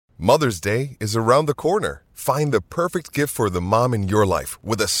Mother's Day is around the corner. Find the perfect gift for the mom in your life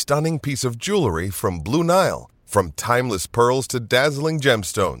with a stunning piece of jewelry from Blue Nile. From timeless pearls to dazzling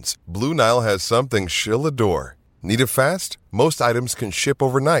gemstones, Blue Nile has something she'll adore. Need it fast? Most items can ship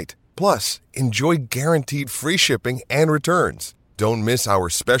overnight. Plus, enjoy guaranteed free shipping and returns. Don't miss our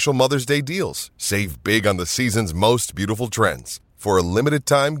special Mother's Day deals. Save big on the season's most beautiful trends. For a limited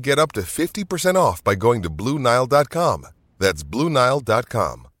time, get up to 50% off by going to BlueNile.com. That's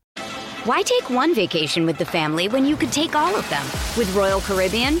BlueNile.com. Why take one vacation with the family when you could take all of them? With Royal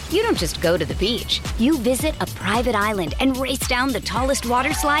Caribbean, you don't just go to the beach. You visit a private island and race down the tallest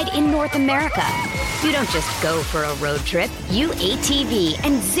water slide in North America. You don't just go for a road trip. You ATV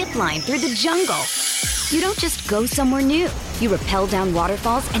and zip line through the jungle. You don't just go somewhere new. You rappel down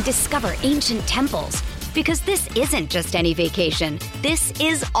waterfalls and discover ancient temples. Because this isn't just any vacation. This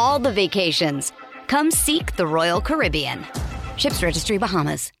is all the vacations. Come seek the Royal Caribbean. Ships Registry,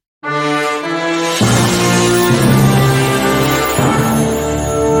 Bahamas.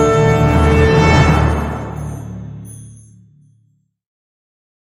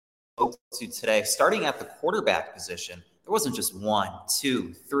 To today, starting at the quarterback position, there wasn't just 1,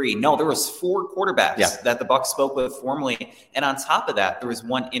 2, 3. No, there was 4 quarterbacks that the Bucs spoke with formally. And on top of that, there was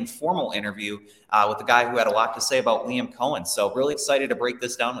one informal interview with a guy who had a lot to say about Liam Cohen. So really excited to break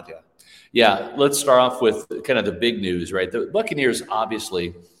this down with you. Yeah, let's start off with kind of the big news, right? The Buccaneers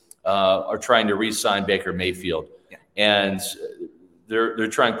obviously are trying to re-sign Baker Mayfield. Yeah. And they're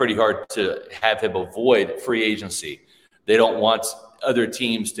trying pretty hard to have him avoid free agency. They don't want other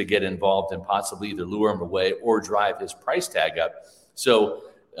teams to get involved and possibly either lure him away or drive his price tag up. So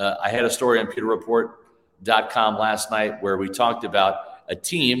I had a story on PeterReport.com last night where we talked about a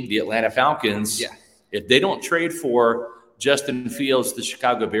team, the Atlanta Falcons, if they don't trade for Justin Fields, the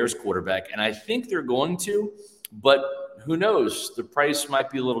Chicago Bears quarterback, and I think they're going to, but who knows? The price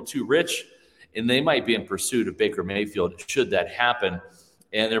might be a little too rich, and they might be in pursuit of Baker Mayfield should that happen.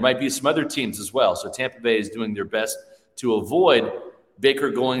 And there might be some other teams as well. So Tampa Bay is doing their best to avoid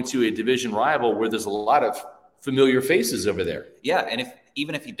Baker going to a division rival where there's a lot of familiar faces over there. Yeah, and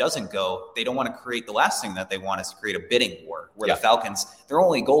even if he doesn't go, they don't want to create the last thing that they want is to create a bidding war where the Falcons, their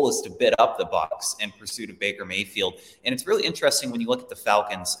only goal is to bid up the Bucs in pursuit of Baker Mayfield. And it's really interesting when you look at the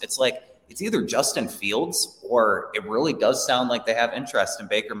Falcons, it's like it's either Justin Fields or it really does sound like they have interest in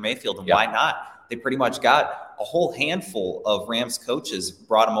Baker Mayfield. And why not? They pretty much got a whole handful of Rams coaches,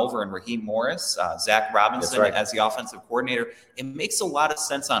 brought him over, and Raheem Morris, Zach Robinson as the offensive coordinator. It makes a lot of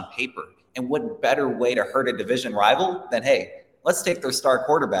sense on paper. And what better way to hurt a division rival than, hey, let's take their star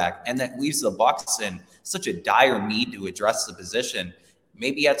quarterback, and that leaves the Bucs in such a dire need to address the position.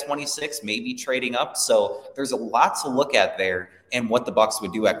 Maybe at 26, maybe trading up. So there's a lot to look at there and what the Bucs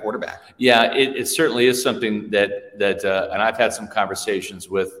would do at quarterback. Yeah, it certainly is something that and I've had some conversations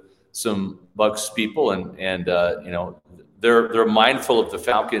with some Bucs people, and you know, they're mindful of the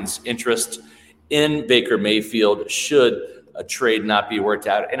Falcons' interest in Baker Mayfield should a trade not be worked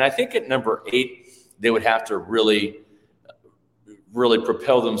out. And I think at number 8, they would have to really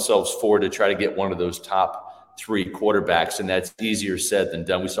propel themselves forward to try to get one of those top 3 quarterbacks, and that's easier said than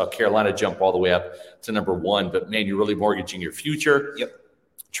done. We saw Carolina jump all the way up to number 1, but man, you're really mortgaging your future. Yep.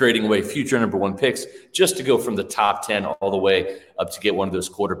 Trading away future number 1 picks just to go from the top 10 all the way up to get one of those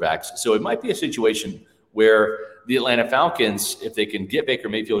quarterbacks. So it might be a situation where the Atlanta Falcons, if they can get Baker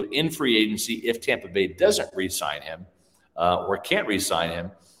Mayfield in free agency, if Tampa Bay doesn't re-sign him or can't re-sign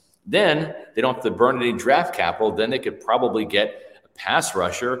him, then they don't have to burn any draft capital. Then they could probably get a pass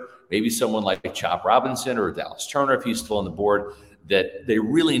rusher, maybe someone like Chop Robinson or Dallas Turner if he's still on the board, that they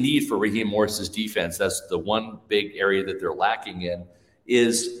really need for Raheem Morris's defense. That's the one big area that they're lacking in,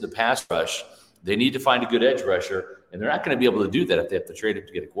 is the pass rush. They need to find a good edge rusher, and they're not going to be able to do that if they have to trade it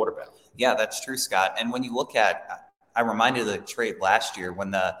to get a quarterback. Yeah, that's true, Scott. And when you look at, I reminded of the trade last year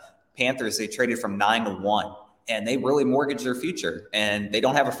when the Panthers, they traded from 9 to 1, and they really mortgaged their future. And they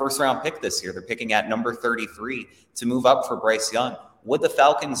don't have a first-round pick this year. They're picking at number 33 to move up for Bryce Young. Would the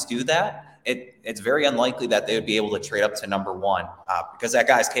Falcons do that? It's very unlikely that they would be able to trade up to number 1 because that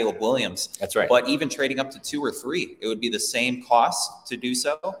guy's Caleb Williams. That's right. But even trading up to 2 or 3, it would be the same cost to do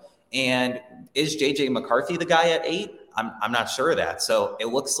so. And is J.J. McCarthy the guy at 8? I'm not sure of that. So it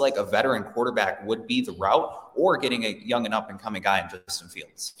looks like a veteran quarterback would be the route, or getting a young and up-and-coming guy in Justin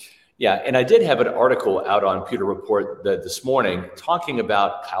Fields. Yeah, and I did have an article out on Pewter Report this morning talking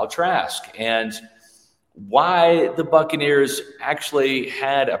about Kyle Trask and why the Buccaneers actually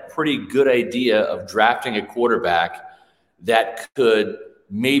had a pretty good idea of drafting a quarterback that could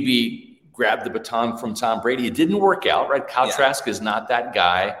maybe grab the baton from Tom Brady. It didn't work out, right? Kyle Trask is not that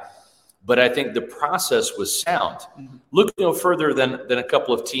guy. But I think the process was sound. Look no further than a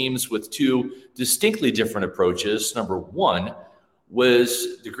couple of teams with two distinctly different approaches. Number one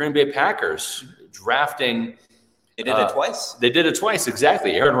was the Green Bay Packers drafting. They did it twice. They did it twice,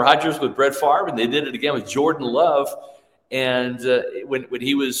 exactly. Aaron Rodgers with Brett Favre, and they did it again with Jordan Love. And when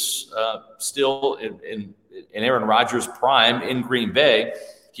he was still in Aaron Rodgers' prime in Green Bay,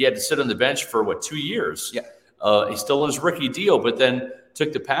 he had to sit on the bench for, 2 years? Yeah. He's still on his rookie deal, but then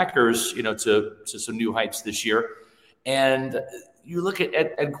took the Packers, to some new heights this year. And you look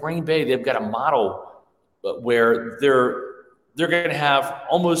at Green Bay, they've got a model where they're going to have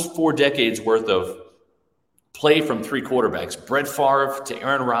almost 4 decades worth of play from 3 quarterbacks, Brett Favre to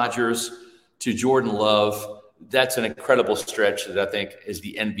Aaron Rodgers to Jordan Love. That's an incredible stretch that I think is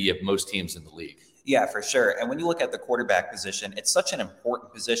the envy of most teams in the league. Yeah, for sure. And when you look at the quarterback position, it's such an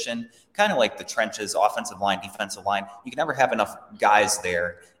important position, kind of like the trenches, offensive line, defensive line. You can never have enough guys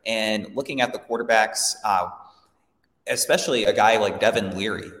there. And looking at the quarterbacks, especially a guy like Devin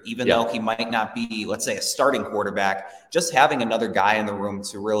Leary, even though he might not be, let's say, a starting quarterback, just having another guy in the room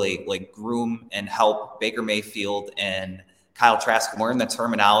to really groom and help Baker Mayfield and Kyle Trask learn the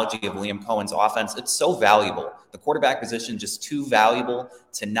terminology of Liam Cohen's offense, it's so valuable. The quarterback position just too valuable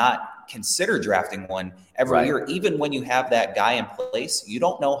to not consider drafting one every year. Even when you have that guy in place, you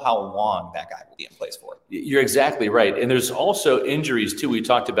don't know how long that guy will be in place for. You're exactly right. And there's also injuries too. We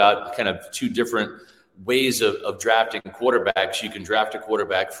talked about kind of 2 different ways of drafting quarterbacks. You can draft a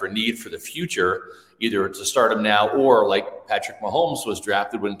quarterback for need for the future, either to start him now or like Patrick Mahomes was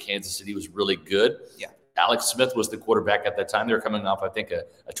drafted when Kansas City was really good. Yeah. Alex Smith was the quarterback at that time. They were coming off, I think, a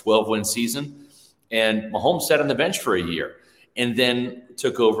 12-win season. And Mahomes sat on the bench for a year and then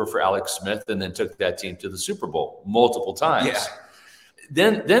took over for Alex Smith and then took that team to the Super Bowl multiple times. Yeah.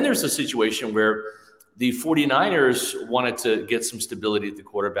 Then there's a situation where the 49ers wanted to get some stability at the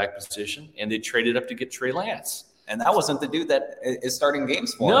quarterback position, and they traded up to get Trey Lance. And that wasn't the dude that is starting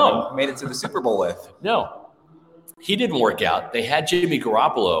games for them and made it to the Super Bowl with. No. He didn't work out. They had Jimmy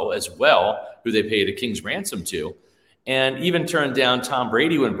Garoppolo as well, who they paid a king's ransom to, and even turned down Tom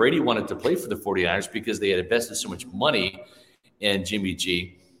Brady when Brady wanted to play for the 49ers because they had invested so much money in Jimmy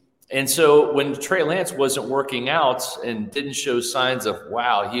G. And so when Trey Lance wasn't working out and didn't show signs of,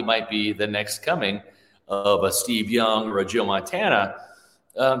 wow, he might be the next coming of a Steve Young or a Joe Montana,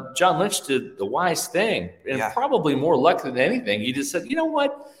 John Lynch did the wise thing, and probably more luck than anything. He just said, you know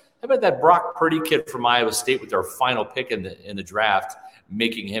what? How about that Brock Purdy kid from Iowa State with their final pick in the draft,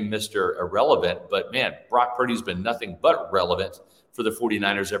 making him Mr. Irrelevant? But, man, Brock Purdy's been nothing but relevant for the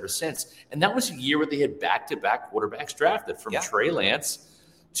 49ers ever since. And that was a year where they had back-to-back quarterbacks drafted from Trey Lance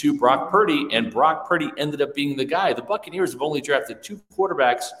to Brock Purdy, and Brock Purdy ended up being the guy. The Buccaneers have only drafted 2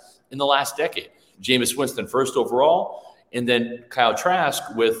 quarterbacks in the last decade. Jameis Winston first overall, and then Kyle Trask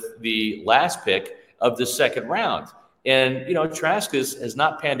with the last pick of the 2nd round. And, Trask has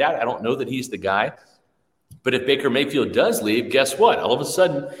not panned out. I don't know that he's the guy. But if Baker Mayfield does leave, guess what? All of a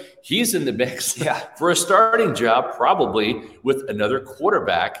sudden, he's in the mix for a starting job, probably with another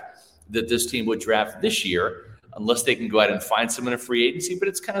quarterback that this team would draft this year, unless they can go out and find someone in free agency. But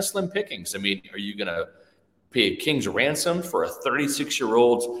it's kind of slim pickings. I mean, are you going to pay a king's ransom for a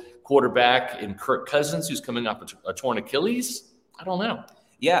 36-year-old quarterback in Kirk Cousins who's coming off a torn Achilles? I don't know.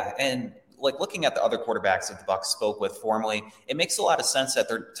 Yeah, and looking at the other quarterbacks that the Bucs spoke with formally, it makes a lot of sense that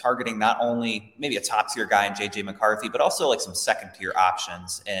they're targeting not only maybe a top-tier guy in J.J. McCarthy, but also some second-tier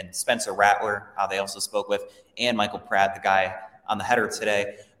options. And Spencer Rattler, they also spoke with, and Michael Pratt, the guy on the header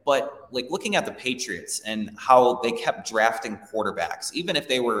today. But looking at the Patriots and how they kept drafting quarterbacks, even if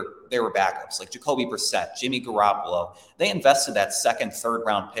they were backups, like Jacoby Brissett, Jimmy Garoppolo, they invested that 2nd, 3rd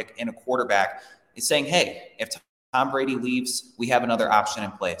round pick in a quarterback, saying, hey, if Tom Brady leaves, we have another option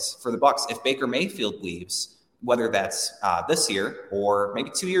in place. For the Bucs, if Baker Mayfield leaves, whether that's this year or maybe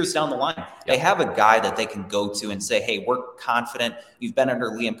 2 years down the line, they have a guy that they can go to and say, hey, we're confident. You've been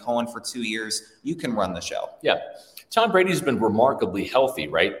under Liam Cohen for 2 years. You can run the show. Yeah. Tom Brady's been remarkably healthy,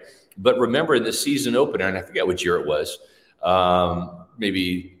 right? But remember in the season opener, and I forget which year it was,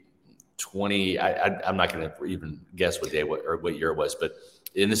 maybe 20, I'm not going to even guess what year it was, but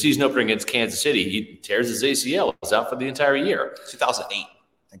in the season opener against Kansas City, he tears his ACL. He's out for the entire year. 2008, I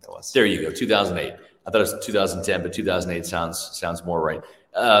think that was. There you go, 2008. I thought it was 2010, but 2008 sounds more right.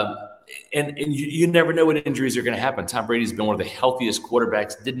 And you never know what injuries are going to happen. Tom Brady's been one of the healthiest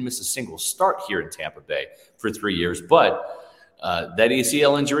quarterbacks, didn't miss a single start here in Tampa Bay for 3 years. But that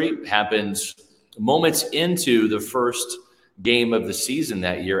ACL injury happens moments into the first game of the season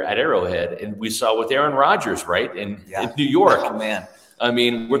that year at Arrowhead. And we saw with Aaron Rodgers, right, in New York. Oh, man. I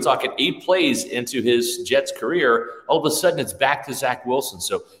mean, we're talking 8 plays into his Jets career. All of a sudden, it's back to Zach Wilson.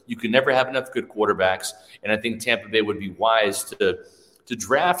 So you can never have enough good quarterbacks. And I think Tampa Bay would be wise to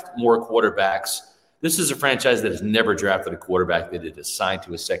draft more quarterbacks. This is a franchise that has never drafted a quarterback that it is signed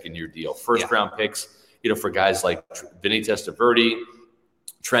to a second-year deal. First-round picks, for guys like Vinny Testaverde,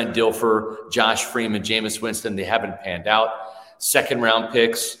 Trent Dilfer, Josh Freeman, Jameis Winston, they haven't panned out. Second-round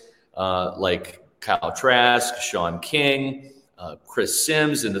picks like Kyle Trask, Sean King, Chris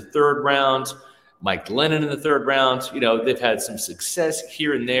Sims in the 3rd round, Mike Glennon in the 3rd round. They've had some success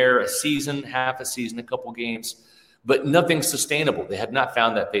here and there, a season, half a season, a couple games, but nothing sustainable. They have not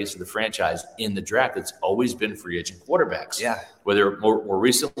found that base of the franchise in the draft. It's always been free agent quarterbacks. Yeah. Whether more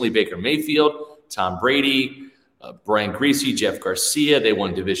recently Baker Mayfield, Tom Brady, Brian Griese, Jeff Garcia. They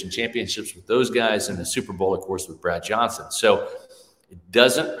won division championships with those guys, and the Super Bowl, of course, with Brad Johnson. So it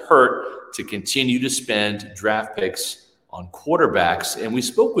doesn't hurt to continue to spend draft picks on quarterbacks. And we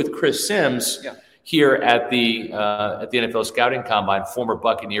spoke with Chris Sims here at the NFL Scouting Combine, former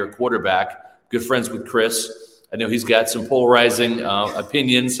Buccaneer quarterback, good friends with Chris. I know he's got some polarizing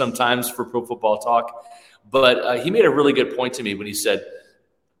opinions sometimes for Pro Football Talk, but he made a really good point to me when he said,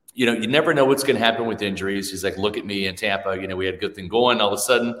 you never know what's going to happen with injuries. He's like, look at me in Tampa. We had a good thing going. All of a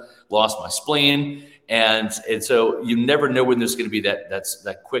sudden, lost my spleen. And so you never know when there's going to be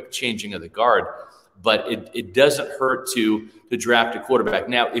that quick changing of the guard. But it doesn't hurt to draft a quarterback.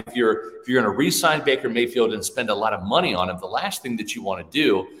 Now, if you're going to re-sign Baker Mayfield and spend a lot of money on him, the last thing that you want to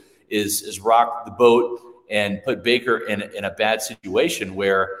do is rock the boat and put Baker in a bad situation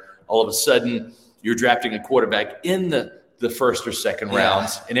where all of a sudden you're drafting a quarterback in the first or second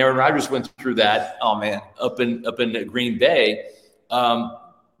rounds. And Aaron Rodgers went through that. Oh man, up in Green Bay.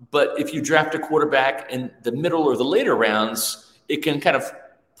 But if you draft a quarterback in the middle or the later rounds, it can kind of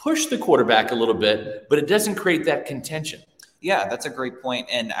push the quarterback a little bit, but it doesn't create that contention. Yeah, that's a great point.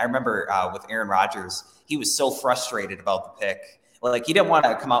 And I remember with Aaron Rodgers, he was so frustrated about the pick. Like, he didn't want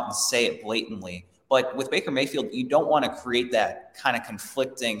to come out and say it blatantly. But with Baker Mayfield, you don't want to create that kind of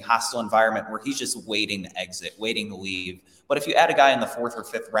conflicting, hostile environment where he's just waiting to exit, waiting to leave. But if you add a guy in the 4th or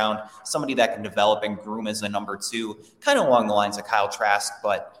 5th round, somebody that can develop and groom as a number 2, kind of along the lines of Kyle Trask,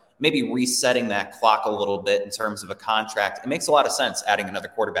 but maybe resetting that clock a little bit in terms of a contract, it makes a lot of sense adding another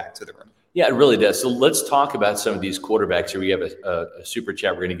quarterback to the room. Yeah, it really does. So let's talk about some of these quarterbacks here. We have a super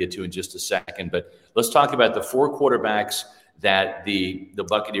chat we're going to get to in just a second, but let's talk about the 4 quarterbacks that the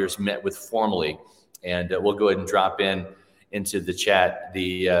Buccaneers met with formally. And we'll go ahead and drop into the chat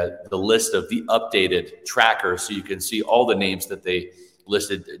the list of the updated tracker so you can see all the names that they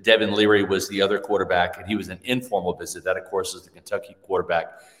listed. Devin Leary was the other quarterback, and he was an informal visit. That, of course, is the Kentucky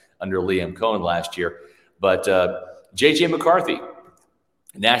quarterback under Liam Cohen last year. But J.J. McCarthy,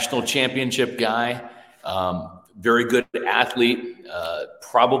 national championship guy, very good athlete,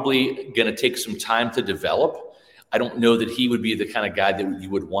 probably going to take some time to develop. I don't know that he would be the kind of guy that you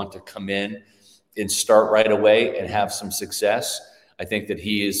would want to come in and start right away and have some success. I think that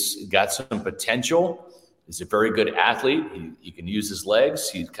he has got some potential. He's a very good athlete. He can use his legs.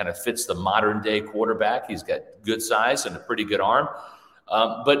 He kind of fits the modern day quarterback. He's got good size and a pretty good arm.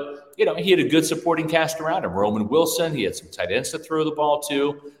 But he had a good supporting cast around him. Roman Wilson, he had some tight ends to throw the ball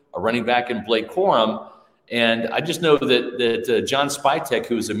to, a running back in Blake Corum. And I just know that John Spytek,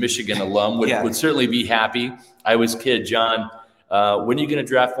 who is a Michigan alum, would certainly be happy. I always kid John, when are you going to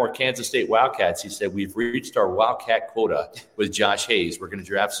draft more Kansas State Wildcats? He said, we've reached our Wildcat quota with Josh Hayes. We're going to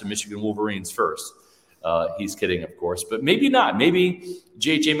draft some Michigan Wolverines first. He's kidding, of course, but maybe not. Maybe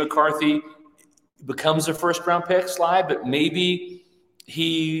J.J. McCarthy becomes a first-round pick, Sly, but maybe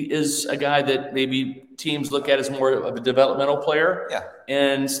he is a guy that maybe teams look at as more of a developmental player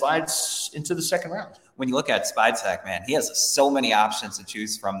and slides into the second round. When you look at Spytek, man, he has so many options to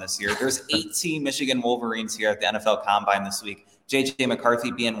choose from this year. There's 18 Michigan Wolverines here at the NFL Combine this week, J.J.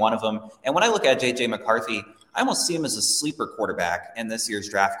 McCarthy being one of them. And when I look at J.J. McCarthy, I almost see him as a sleeper quarterback in this year's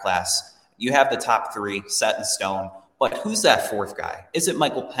draft class. You have the top 3 set in stone, but who's that 4th guy? Is it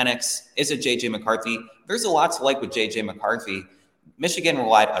Michael Penix? Is it J.J. McCarthy? There's a lot to like with J.J. McCarthy. Michigan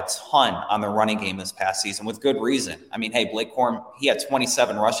relied a ton on the running game this past season with good reason. I mean, hey, Blake Corum, he had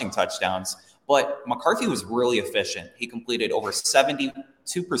 27 rushing touchdowns, but McCarthy was really efficient. He completed over 72%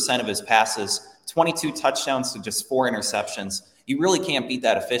 of his passes, 22 touchdowns to just 4 interceptions. You really can't beat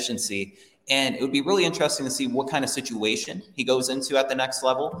that efficiency. And it would be really interesting to see what kind of situation he goes into at the next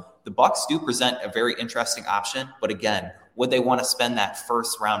level. The Bucs do present a very interesting option, but again, would they want to spend that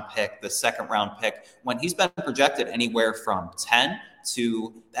first round pick, the second round pick, when he's been projected anywhere from 10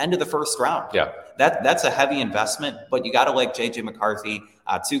 to the end of the first round? Yeah. That's a heavy investment, but you got to like JJ McCarthy.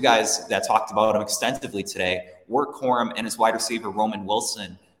 Two guys that talked about him extensively today were Corum and his wide receiver, Roman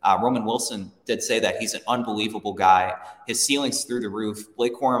Wilson. Roman Wilson did say that he's an unbelievable guy. His ceiling's through the roof.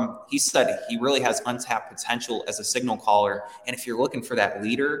 Blake Corum, he said he really has untapped potential as a signal caller. And if you're looking for that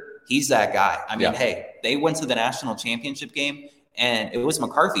leader, he's that guy. I mean, hey, they went to the national championship game, and it was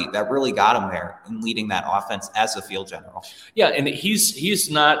McCarthy that really got him there in leading that offense as a field general. Yeah, and he's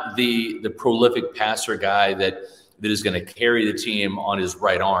not the prolific passer guy that is going to carry the team on his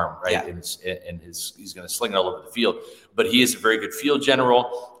right arm, right? Yeah. And he's going to sling it all over the field. But he is a very good field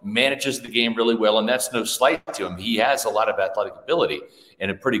general, manages the game really well, and that's no slight to him. He has a lot of athletic ability and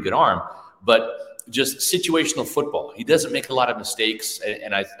a pretty good arm, but just situational football. He doesn't make a lot of mistakes,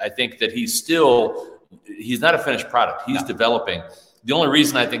 and I think that he's not a finished product. He's developing. The only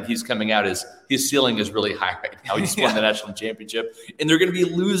reason I think he's coming out is his ceiling is really high right now. He's won the national championship, and they're going to be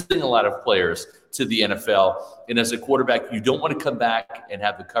losing a lot of players to the NFL. And as a quarterback, you don't want to come back and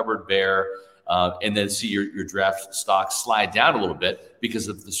have the cupboard bare and then see your draft stock slide down a little bit because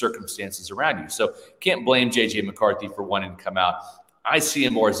of the circumstances around you. So can't blame J.J. McCarthy for wanting to come out. I see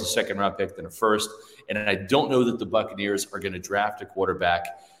him more as a second-round pick than a first, and I don't know that the Buccaneers are going to draft a quarterback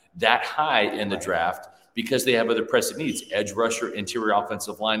that high in the draft because they have other pressing needs, edge rusher, interior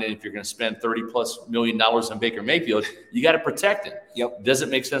offensive line. And if you're going to spend $30+ million on Baker Mayfield, you got to protect him. Yep. Doesn't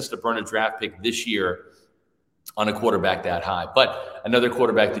make sense to burn a draft pick this year on a quarterback that high. But another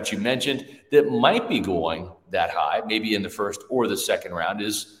quarterback that you mentioned that might be going that high, maybe in the first or the second round,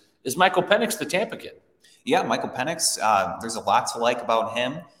 is Michael Penix, the Tampa kid. Yeah, Michael Penix, there's a lot to like about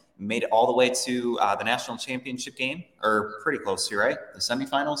him. Made it all the way to the national championship game, or pretty close to, right? The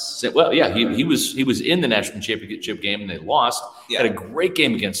semifinals? Well, yeah, he was in the national championship game and they lost. Yeah. Had a great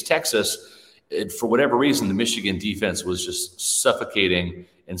game against Texas. For whatever reason, the Michigan defense was just suffocating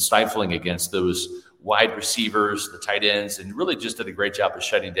and stifling against those wide receivers, the tight ends, and really just did a great job of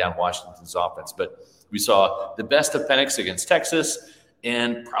shutting down Washington's offense. But we saw the best of Penix against Texas,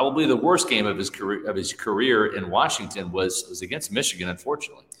 and probably the worst game of his career in Washington was against Michigan,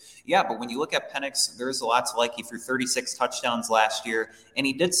 unfortunately. Yeah, but when you look at Penix, there's a lot to like. He threw 36 touchdowns last year, and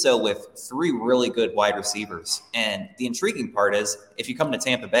he did so with 3 really good wide receivers. And the intriguing part is, if you come to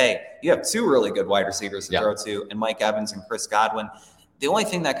Tampa Bay, you have 2 really good wide receivers to throw to, and Mike Evans and Chris Godwin. The only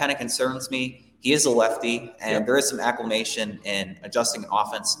thing that kind of concerns me, he is a lefty, and there is some acclimation in adjusting an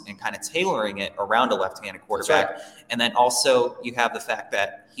offense and kind of tailoring it around a left-handed quarterback. Right. And then also you have the fact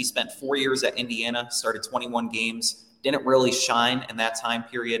that he spent 4 years at Indiana, started 21 games, didn't really shine in that time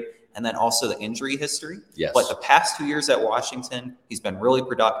period, and then also the injury history. Yes. But the past 2 years at Washington, he's been really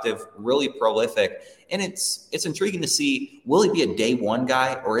productive, really prolific, and it's intriguing to see, will he be a day one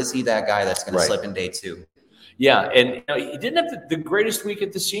guy, or is he that guy that's going to slip in day 2? Yeah, and he didn't have the greatest week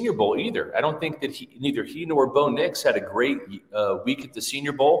at the Senior Bowl either. I don't think that neither he nor Bo Nix had a great week at the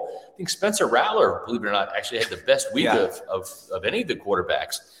Senior Bowl. I think Spencer Rattler, believe it or not, actually had the best week of any of the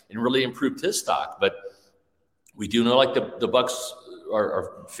quarterbacks and really improved his stock. But we do know, like, the Bucs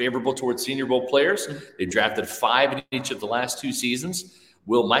are favorable towards Senior Bowl players. They drafted 5 in each of the last 2 seasons.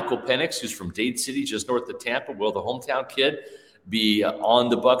 Will Michael Penix, who's from Dade City, just north of Tampa, will the hometown kid be on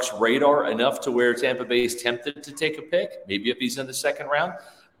the Bucs' radar enough to where Tampa Bay is tempted to take a pick? Maybe if he's in the second round.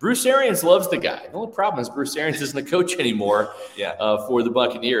 Bruce Arians loves the guy. The only problem is Bruce Arians isn't the coach anymore for the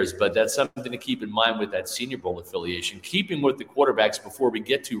Buccaneers, but that's something to keep in mind with that Senior Bowl affiliation. Keeping with the quarterbacks before we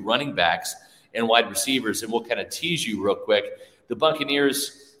get to running backs and wide receivers, and we'll kind of tease you real quick. The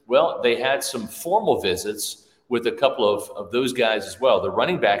Buccaneers, well, they had some formal visits with a couple of those guys as well. The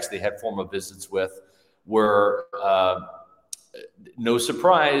running backs they had formal visits with were no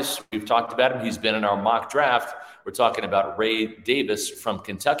surprise. We've talked about him. He's been in our mock draft. We're talking about Ray Davis from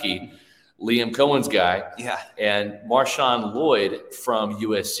Kentucky, Liam Cohen's guy, and Marshawn Lloyd from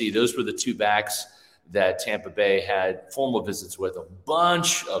USC. Those were the 2 backs that Tampa Bay had formal visits with, a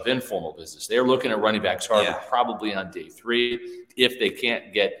bunch of informal visits. They're looking at running backs hard, probably on day 3, if they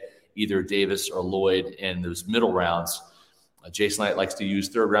can't get either Davis or Lloyd in those middle rounds. Jason Light likes to use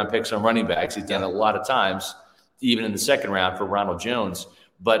 3rd-round picks on running backs. He's done it a lot of times, even in the 2nd round for Ronald Jones.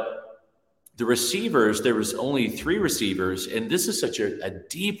 But the receivers, there was only 3 receivers, and this is such a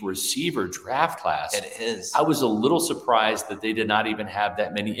deep receiver draft class. It is. I was a little surprised that they did not even have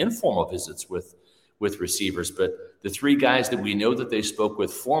that many informal visits with receivers, but the 3 guys that we know that they spoke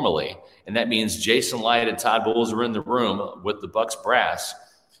with formally, and that means Jason Light and Todd Bowles are in the room with the Bucs brass.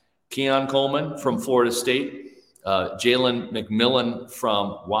 Keon Coleman from Florida State, Jalen McMillan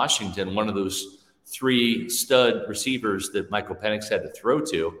from Washington, one of those 3 stud receivers that Michael Penix had to throw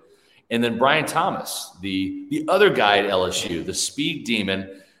to. And then Brian Thomas, the other guy at LSU, the speed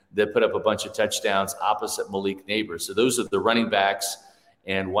demon that put up a bunch of touchdowns opposite Malik Neighbors. So those are the running backs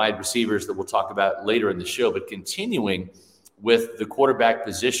and wide receivers that we'll talk about later in the show. But continuing with the quarterback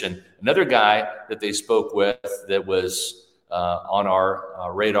position, another guy that they spoke with that was on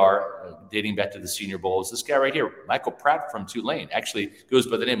our radar dating back to the Senior Bowl is this guy right here, Michael Pratt from Tulane. Actually goes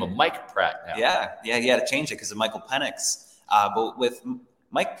by the name of Mike Pratt now. Yeah, he had to change it because of Michael Penix. But with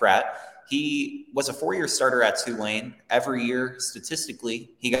Mike Pratt, he was a 4-year starter at Tulane. Every year,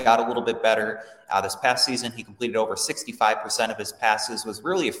 statistically, he got a little bit better. This past season, he completed over 65% of his passes, was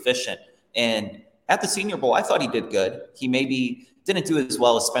really efficient. And at the Senior Bowl, I thought he did good. He maybe didn't do as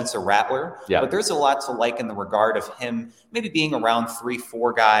well as Spencer Rattler, but there's a lot to like in the regard of him maybe being around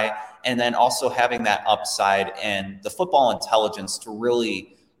 3-4 guy, and then also having that upside and the football intelligence to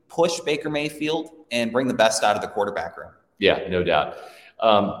really push Baker Mayfield and bring the best out of the quarterback room. Yeah, no doubt.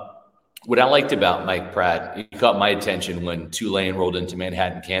 What I liked about Mike Pratt, he caught my attention when Tulane rolled into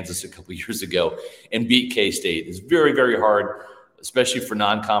Manhattan, Kansas a couple years ago and beat K-State. It's very, very hard, especially for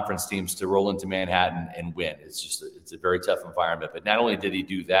non-conference teams, to roll into Manhattan and win. It's a very tough environment. But not only did he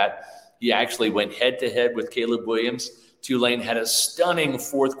do that, he actually went head-to-head with Caleb Williams. Tulane had a stunning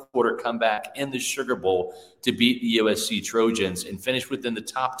fourth-quarter comeback in the Sugar Bowl to beat the USC Trojans and finish within the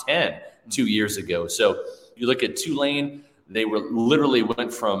top 10 2 years ago. So you look at Tulane, they literally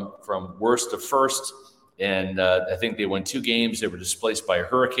went from worst to first, and I think they won 2 games. They were displaced by a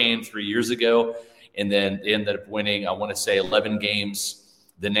hurricane 3 years ago, and then they ended up winning, I want to say, 11 games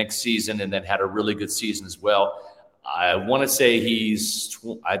the next season, and then had a really good season as well. I want to say he's,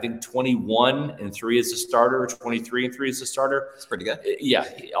 I think, 21-3 as a starter, 23-3 as a starter. That's pretty good. Yeah,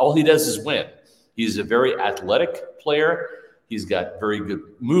 all he does is win. He's a very athletic player. He's got very good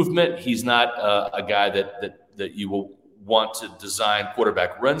movement. He's not a guy that you will want to design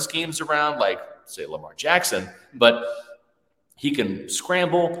quarterback run schemes around, like, say, Lamar Jackson, but he can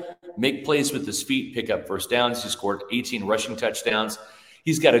scramble, make plays with his feet, pick up first downs. He scored 18 rushing touchdowns.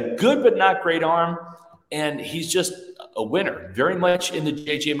 He's got a good but not great arm, and he's just a winner, very much in the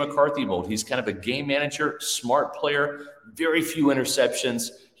J.J. McCarthy mold. He's kind of a game manager, smart player, very few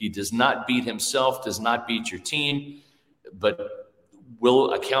interceptions. He does not beat himself, does not beat your team, but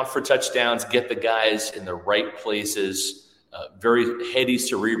will account for touchdowns, get the guys in the right places, very heady,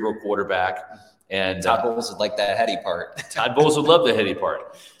 cerebral quarterback. And Todd Bowles would like that heady part. Todd Bowles would love the heady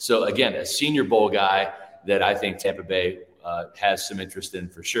part. So, again, a Senior Bowl guy that I think Tampa Bay has some interest in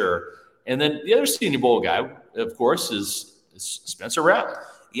for sure. And then the other Senior Bowl guy, of course, is Spencer Rattler.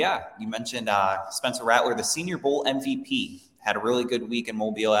 Yeah, you mentioned Spencer Rattler, the Senior Bowl MVP, had a really good week in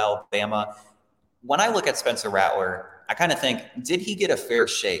Mobile, Alabama. When I look at Spencer Rattler, I kind of think, did he get a fair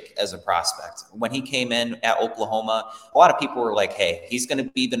shake as a prospect? When he came in at Oklahoma, a lot of people were like, hey, he's going to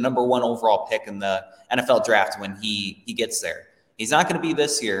be the number 1 overall pick in the NFL draft when he gets there. He's not going to be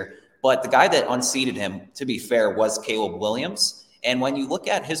this year, but the guy that unseated him, to be fair, was Caleb Williams. And when you look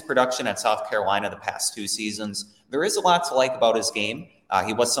at his production at South Carolina the past 2 seasons, there is a lot to like about his game.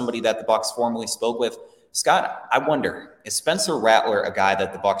 He was somebody that the Bucs formerly spoke with. Scott, I wonder, is Spencer Rattler a guy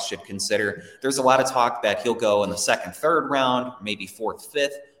that the Bucs should consider? There's a lot of talk that he'll go in the 2nd, 3rd round, maybe 4th,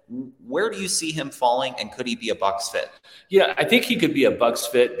 5th. Where do you see him falling, and could he be a Bucs fit? Yeah, I think he could be a Bucs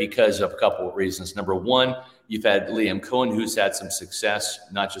fit because of a couple of reasons. Number one, you've had Liam Cohen, who's had some success,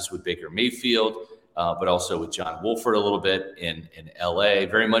 not just with Baker Mayfield, but also with John Wolford a little bit in L.A.,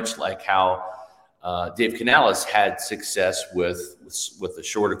 very much like how Dave Canales had success with the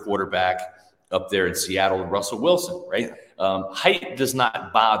shorter quarterback up there in Seattle and Russell Wilson, right? Height does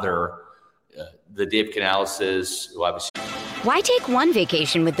not bother the Dave Canaleses, who obviously. Why take one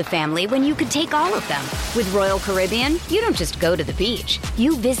vacation with the family when you could take all of them? With Royal Caribbean, you don't just go to the beach.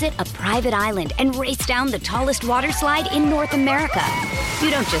 You visit a private island and race down the tallest water slide in North America. You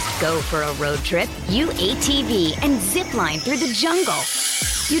don't just go for a road trip. You ATV and zip line through the jungle.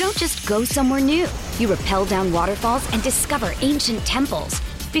 You don't just go somewhere new. You rappel down waterfalls and discover ancient temples.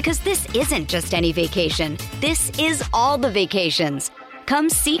 Because this isn't just any vacation. This is all the vacations. Come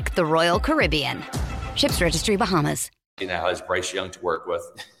seek the Royal Caribbean. Ships Registry, Bahamas. He now has Bryce Young to work with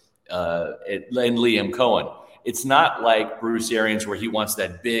and Liam Cohen. It's not like Bruce Arians where he wants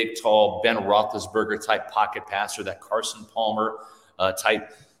that big, tall Ben Roethlisberger type pocket passer, that Carson Palmer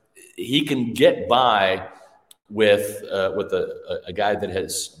type. He can get by with a guy that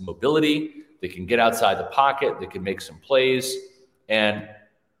has mobility, that can get outside the pocket, that can make some plays. And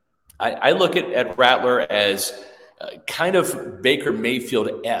I look at Rattler as kind of Baker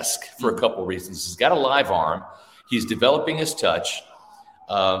Mayfield-esque for a couple reasons. He's got a live arm. He's developing his touch.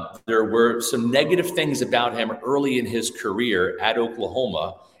 There were some negative things about him early in his career at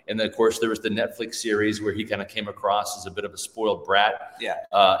Oklahoma. And then, of course, there was the Netflix series where he kind of came across as a bit of a spoiled brat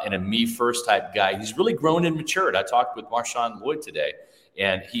and a me-first type guy. He's really grown and matured. I talked with Marshawn Lloyd today,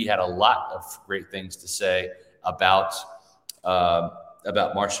 and he had a lot of great things to say about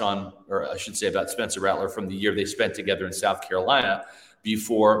Marshawn, or I should say about Spencer Rattler from the year they spent together in South Carolina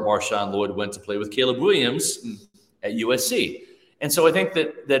before Marshawn Lloyd went to play with Caleb Williams at USC. And so I think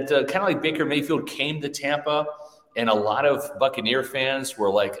that kind of like Baker Mayfield came to Tampa, and a lot of Buccaneer fans were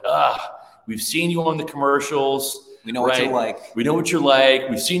like, we've seen you on the commercials. We know what you're like. We know what you're like.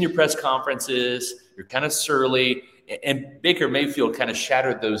 We've seen your press conferences. You're kind of surly. And Baker Mayfield kind of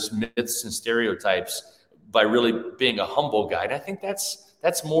shattered those myths and stereotypes by really being a humble guy. And I think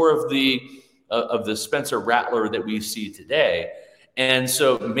that's more of the Spencer Rattler that we see today. And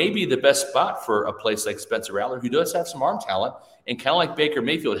so maybe the best spot for a place like Spencer Rattler, who does have some arm talent, and kind of like Baker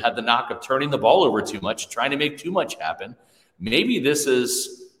Mayfield had the knock of turning the ball over too much, trying to make too much happen. Maybe this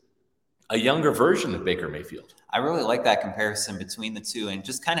is a younger version of Baker Mayfield. I really like that comparison between the two and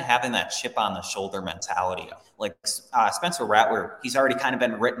just kind of having that chip on the shoulder mentality. Like Spencer Rattler, he's already kind of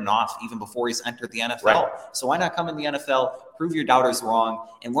been written off even before he's entered the NFL. Right. So why not come in the NFL, prove your doubters wrong,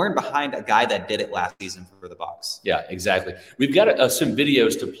 and learn behind a guy that did it last season for the Bucs? Yeah, exactly. We've got some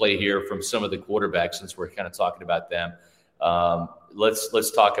videos to play here from some of the quarterbacks since we're kind of talking about them.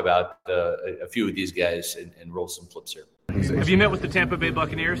 Let's talk about a few of these guys and roll some clips here. Have you met with the Tampa Bay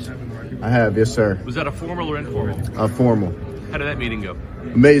Buccaneers? I have, yes, sir. Was that a formal or informal? Formal. How did that meeting go?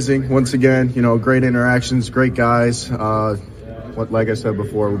 Amazing. Once again, great interactions, great guys. Like I said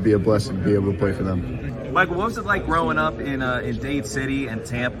before, it would be a blessing to be able to play for them. Michael, what was it like growing up in Dade City and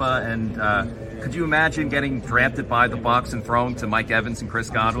Tampa? And could you imagine getting drafted by the Bucs and throwing to Mike Evans and Chris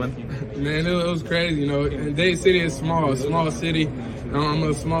Godwin? Man, it was crazy. Dade City is a small city. I'm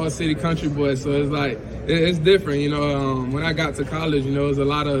a small city country boy, so it's like it's different. When I got to college, there's a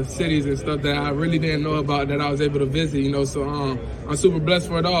lot of cities and stuff that I really didn't know about that I was able to visit. So I'm super blessed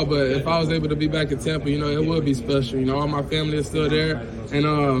for it all. But if I was able to be back in Tampa, it would be special. All my family is still there, and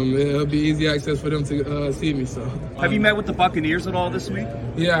it'll be easy access for them to see me. So, have you met with the Buccaneers at all this week?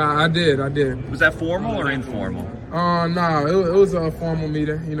 Yeah, I did. Was that formal or informal? No, it was a formal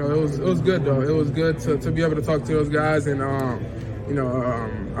meeting. It was good though. It was good to be able to talk to those guys, and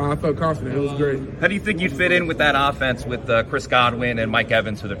I felt confident. It was great. How do you think you'd fit in with that offense with Chris Godwin and Mike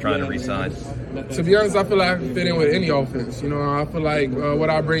Evans, who they're trying to re-sign? To be honest, I feel like I can fit in with any offense. I feel like what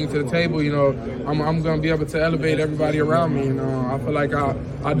I bring to the table, I'm going to be able to elevate everybody around me. I feel like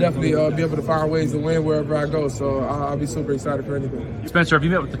I'll definitely be able to find ways to win wherever I go. So I'll be super excited for anything. Spencer, have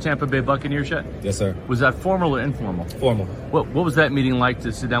you met with the Tampa Bay Buccaneers yet? Yes, sir. Was that formal or informal? Formal. What was that meeting like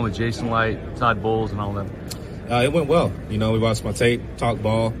to sit down with Jason Light, Todd Bowles, and all of them? It went well. We watched my tape, talked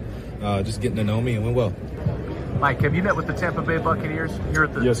ball, just getting to know me, and went well. Mike, have you met with the Tampa Bay Buccaneers here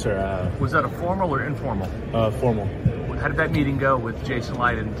at the? Yes, sir. Was that a formal or informal? Formal. How did that meeting go with Jason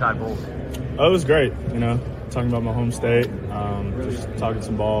Light and Todd Bowles? It was great. Talking about my home state, just talking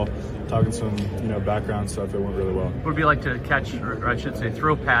some ball, talking some background stuff. It went really well. What would it be like to catch, or I should say,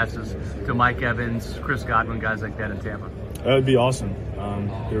 throw passes to Mike Evans, Chris Godwin, guys like that in Tampa? It would be awesome.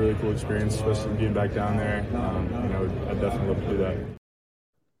 It'd be a really cool experience, especially being back down there. I'd definitely love to do that.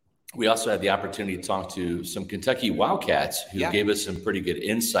 We also had the opportunity to talk to some Kentucky Wildcats who gave us some pretty good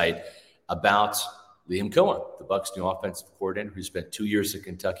insight about Liam Cohen, the Bucs' new offensive coordinator, who spent 2 years at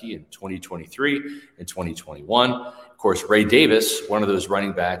Kentucky in 2023 and 2021. Of course, Ray Davis, one of those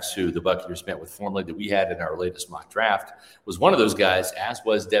running backs who the Buccaneers met with formerly that we had in our latest mock draft, was one of those guys, as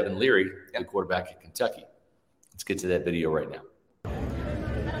was Devin Leary, the quarterback at Kentucky. Let's get to that video right now.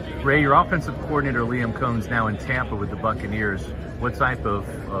 Ray, your offensive coordinator, Liam Cohen's now in Tampa with the Buccaneers. What type of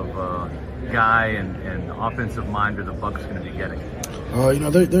guy and offensive mind are the Bucs going to be getting?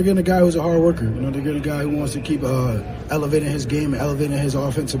 They're getting a guy who's a hard worker. They're getting a guy who wants to keep elevating his game, elevating his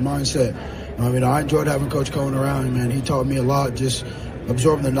offensive mindset. I enjoyed having Coach Cohen around, man. He taught me a lot, just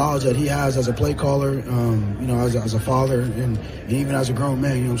absorbing the knowledge that he has as a play caller, as a father, and even as a grown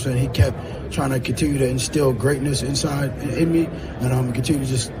man. He kept trying to continue to instill greatness inside in me, and continue to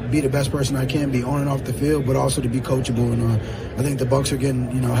just be the best person I can be on and off the field, but also to be coachable. And I think the Bucs are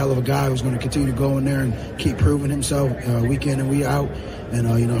getting a hell of a guy who's going to continue to go in there and keep proving himself week in and week out. And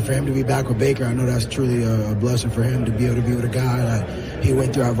for him to be back with Baker, I know that's truly a blessing for him to be able to be with a guy that he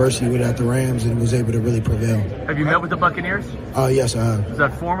went through adversity with at the Rams and was able to really prevail. Have you met with the Buccaneers? Yes, I have. Is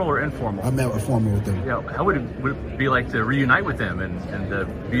that formal or informal? I met formal with them. Yeah. How would it be like to reunite with them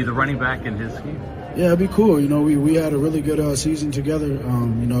and be the running back in his scheme? Yeah, it'd be cool. You know, we had a really good season together.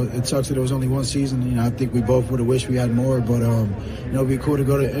 You know, it sucks that it was only one season. You know, I think we both would have wished we had more. But you know, it'd be cool to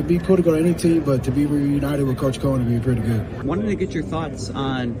go to any team. But to be reunited with Coach Cohen would be pretty good. Wanted to get your thoughts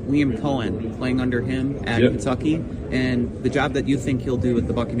on Liam Cohen, playing under him at Kentucky, and the job that you think he'll do with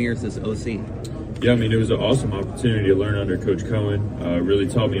the Buccaneers as OC. Yeah, I mean, it was an awesome opportunity to learn under Coach Cohen. Really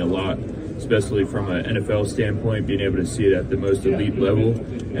taught me a lot, especially from an NFL standpoint, being able to see it at the most elite level.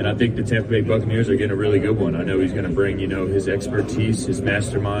 And I think the Tampa Bay Buccaneers are getting a really good one. I know he's going to bring, you know, his expertise, his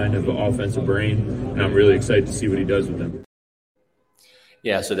mastermind of an offensive brain, and I'm really excited to see what he does with them.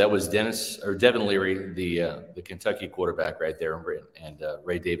 Yeah, so that was Devin Leary, the Kentucky quarterback right there, and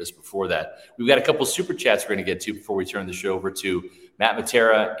Ray Davis before that. We've got a couple super chats we're going to get to before we turn the show over to Matt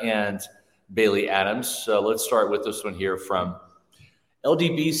Matera and Bailey Adams. So let's start with this one here from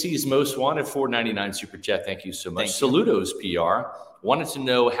LDBC's Most Wanted, $4.99 super chat. Thank you so much. Saludos PR. Wanted to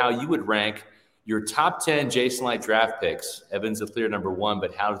know how you would rank your top 10 Jason Light draft picks. Evans a clear number 1,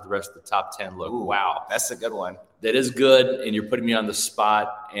 but how does the rest of the top 10 look? Ooh, wow. That's a good one. That is good, and you're putting me on the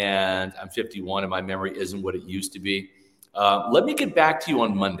spot, and I'm 51, and my memory isn't what it used to be. Let me get back to you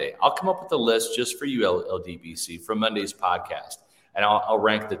on Monday. I'll come up with a list just for you, LDBC, from Monday's podcast, and I'll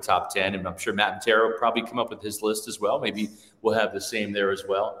rank the top 10, and I'm sure Matt Matera will probably come up with his list as well. Maybe we'll have the same there as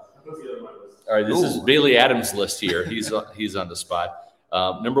well. All right, this is Bailey Adams' list here. He's on the spot.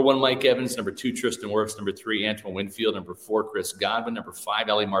 Number 1, Mike Evans. Number 2, Tristan Wirfs. Number 3, Antoine Winfield. Number 4, Chris Godwin. Number 5,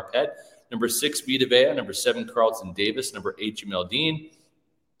 Ali Marpet. Number 6, Vita Vea. Number 7, Carlton Davis. Number 8, Jamel Dean.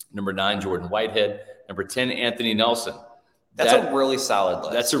 Number 9, Jordan Whitehead. Number 10, Anthony Nelson. That's a really solid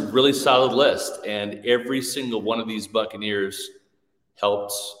list. That's a really solid list. And every single one of these Buccaneers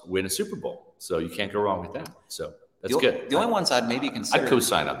helped win a Super Bowl. So you can't go wrong with that. So that's good. The only ones I'd maybe consider. I'd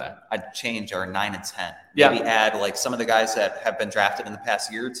co-sign on that. I'd change are 9 and 10. Yeah. Maybe add like some of the guys that have been drafted in the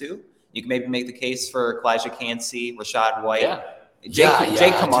past year or two. You can maybe make the case for Elijah Cansey, Rashad White. Yeah.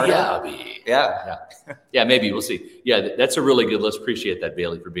 Jake Camarda. Yeah, maybe. We'll see. Yeah, that's a really good list. Appreciate that,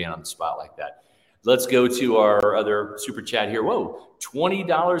 Bailey, for being on the spot like that. Let's go to our other super chat here. Whoa,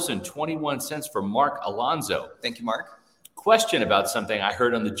 $20.21 for Mark Alonzo. Thank you, Mark. Question about something I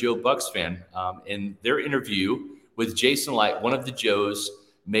heard on the Joe Bucs fan. In their interview with Jason Light, one of the Joes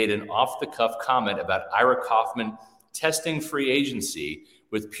made an off-the-cuff comment about Ira Kaufman testing free agency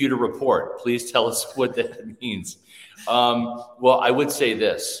with Pewter Report. Please tell us what that means. Well, I would say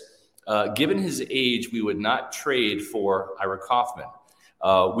this. Given his age, we would not trade for Ira Kaufman.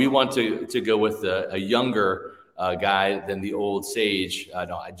 We want to go with a younger guy than the old sage.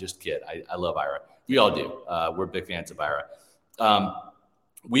 No, I just kid. I love Ira. We all do. We're big fans of Ira.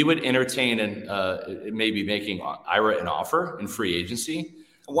 We would entertain and maybe making Ira an offer in free agency.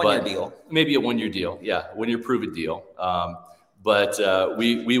 A one-year deal. Maybe a one-year deal. Yeah, one-year prove-it deal. But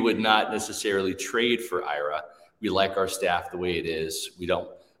we would not necessarily trade for Ira. We like our staff the way it is.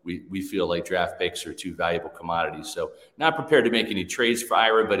 We feel like draft picks are too valuable commodities. So not prepared to make any trades for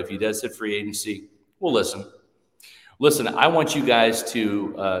Ira, but if he does hit free agency, we'll listen. Listen, I want you guys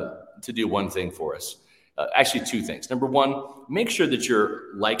to do one thing for us. Actually, 2 things. Number 1, make sure that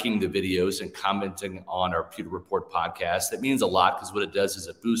you're liking the videos and commenting on our Pewter Report podcast. That means a lot because what it does is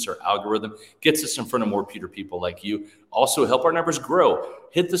it boosts our algorithm, gets us in front of more Pewter people like you. Also, help our numbers grow.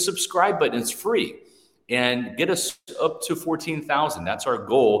 Hit the subscribe button. It's free. And get us up to 14,000. That's our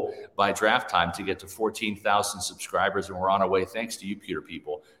goal by draft time, to get to 14,000 subscribers, and we're on our way thanks to you, Pewter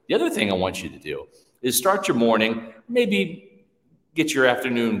people. The other thing I want you to do is start your morning, maybe get your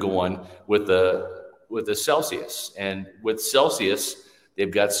afternoon going with a Celsius. And with Celsius,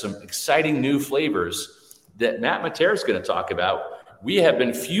 they've got some exciting new flavors that Matt Matera is going to talk about. We have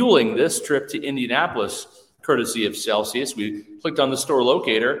been fueling this trip to Indianapolis courtesy of Celsius. We clicked on the store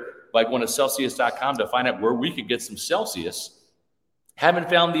locator by going to Celsius.com to find out where we could get some Celsius. Haven't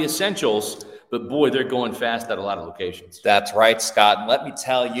found the essentials, but boy, they're going fast at a lot of locations. That's right, Scott. And let me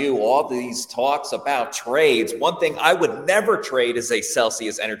tell you, all these talks about trades, one thing I would never trade is a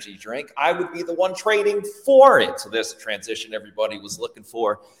Celsius energy drink. I would be the one trading for it. So there's a transition everybody was looking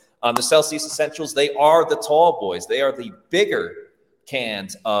for. The Celsius Essentials, they are the tall boys. They are the bigger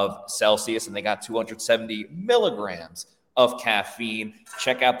cans of Celsius, and they got 270 milligrams of caffeine.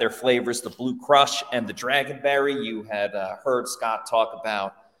 Check out their flavors, the Blue Crush and the Dragonberry. You had heard Scott talk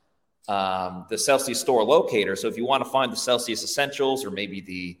about the Celsius store locator. So if you want to find the Celsius Essentials, or maybe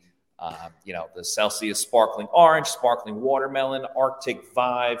the Celsius Sparkling Orange, Sparkling Watermelon, Arctic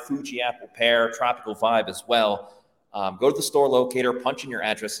Vibe, Fuji Apple Pear, Tropical Vibe as well, go to the store locator, punch in your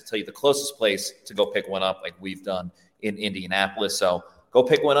address to tell you the closest place to go pick one up, like we've done in Indianapolis. So go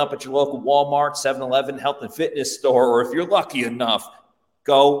pick one up at your local Walmart, 7-Eleven, health and fitness store, or if you're lucky enough,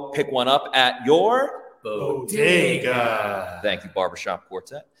 go pick one up at your bodega. Thank you, Barbershop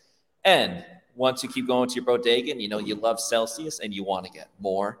Quartet. And once you keep going to your bodega and you know you love Celsius and you want to get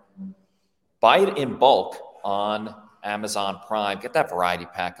more, buy it in bulk on Amazon Prime. Get that variety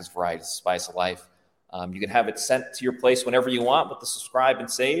pack because variety is the spice of life. You can have it sent to your place whenever you want with the subscribe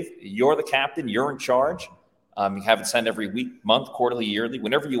and save. You're the captain. You're in charge. You have it sent every week, month, quarterly, yearly,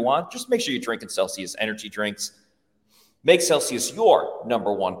 whenever you want. Just make sure you're drinking Celsius energy drinks. Make Celsius your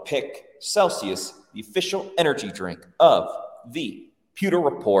number one pick. Celsius, the official energy drink of the Pewter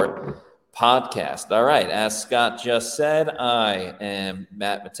Report podcast. All right, as Scott just said, I am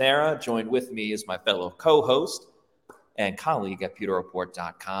Matt Matera. Joined with me is my fellow co-host and colleague at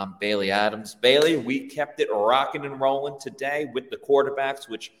pewterreport.com, Bailey Adams. Bailey, we kept it rocking and rolling today with the quarterbacks,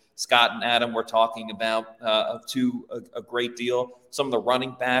 which Scott and Adam were talking about to a great deal. Some of the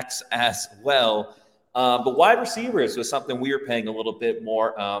running backs as well. But wide receivers was something we were paying a little bit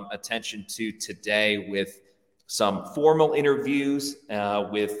more attention to today with some formal interviews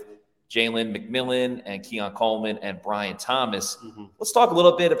with Jalen McMillan and Keon Coleman and Brian Thomas. Let's talk a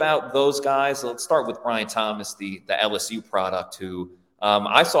little bit about those guys. Let's start with Brian Thomas, the LSU product, who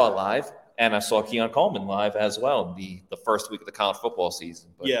I saw live, and I saw Keon Coleman live as well the first week of the college football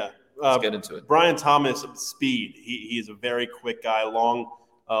season. But let's get into it. Brian Thomas, speed. He is a very quick guy, long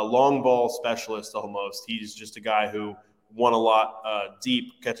ball specialist almost. He's just a guy who won a lot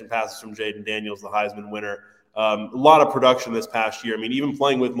deep, catching passes from Jaden Daniels, the Heisman winner. A lot of production this past year. I mean, even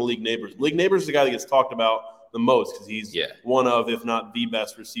playing with Malik Neighbors. Malik Neighbors is the guy that gets talked about the most because he's one of, if not the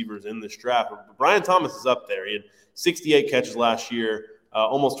best receivers in this draft. But Brian Thomas is up there. He had 68 catches last year,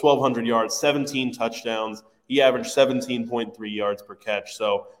 almost 1,200 yards, 17 touchdowns. He averaged 17.3 yards per catch.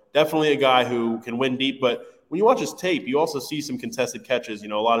 So definitely a guy who can win deep. But when you watch his tape, you also see some contested catches. You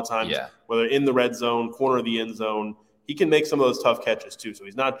know, a lot of times, whether in the red zone, corner of the end zone, he can make some of those tough catches too. So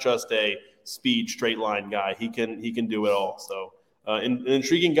he's not just a speed straight line guy. He can do it all. So an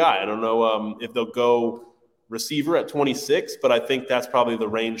intriguing guy. I don't know if they'll go receiver at 26, but I think that's probably the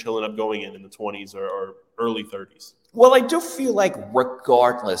range he'll end up going in the 20s or early 30s. Well, I do feel like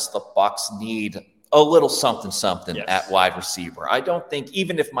regardless, the Bucs need a little something at wide receiver. I don't think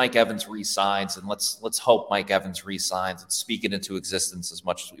even if Mike Evans re-signs, and let's hope Mike Evans re-signs and speak it into existence as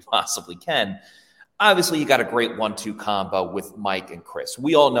much as we possibly can. Obviously, you got a great 1-2 combo with Mike and Chris.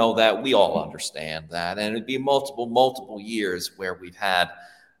 We all know that. We all understand that. And it'd be multiple years where we've had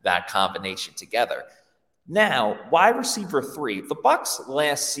that combination together. Now, wide receiver 3, the Bucs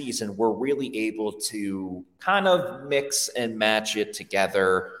last season were really able to kind of mix and match it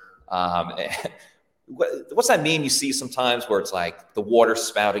together. What's that meme you see sometimes where it's like the water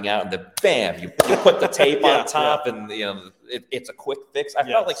spouting out and then bam, you put the tape on top and you know it's a quick fix. I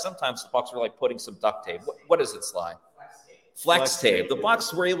felt like sometimes the Bucs were like putting some duct tape. What is it, Sly? Flex tape. The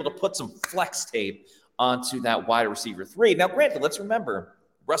Bucs were able to put some flex tape onto that wide receiver 3. Now, granted, let's remember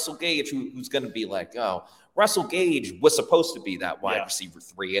Russell Gage, who's going to be like, Russell Gage was supposed to be that wide receiver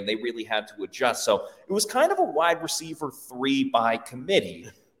 3, and they really had to adjust. So it was kind of a wide receiver 3 by committee.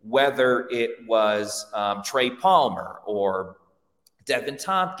 Whether it was Trey Palmer or Devin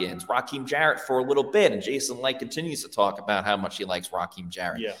Tompkins, Raheem Jarrett for a little bit, and Jason Light continues to talk about how much he likes Raheem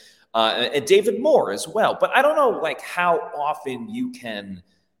Jarrett. And David Moore as well. But I don't know like how often you can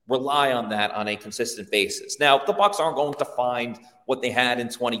rely on that on a consistent basis. Now, the Bucs aren't going to find what they had in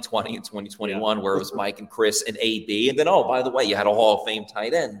 2020 and 2021, where it was Mike and Chris and AB. And then, oh, by the way, you had a Hall of Fame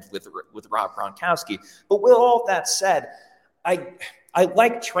tight end with Rob Gronkowski. But with all that said, I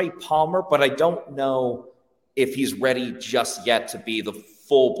like Trey Palmer, but I don't know if he's ready just yet to be the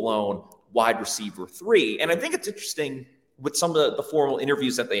full-blown wide receiver 3. And I think it's interesting with some of the formal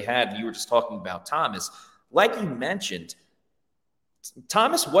interviews that they had. You were just talking about Thomas. Like you mentioned,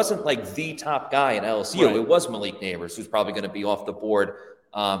 Thomas wasn't like the top guy at LSU. Right. It was Malik Neighbors, who's probably going to be off the board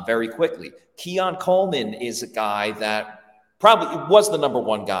very quickly. Keon Coleman is a guy that probably was the number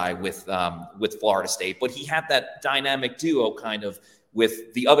 1 guy with Florida State, but he had that dynamic duo kind of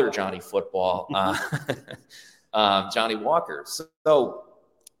with the other Johnny Football, Johnny Walker. So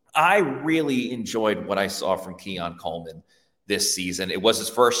I really enjoyed what I saw from Keon Coleman this season. It was his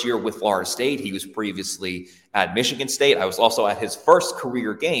first year with Florida State. He was previously at Michigan State. I was also at his first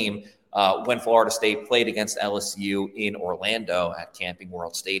career game when Florida State played against LSU in Orlando at Camping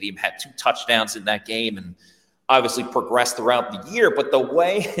World Stadium, had 2 touchdowns in that game and obviously progressed throughout the year. But the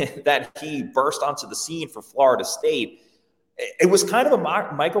way that he burst onto the scene for Florida State, it was kind of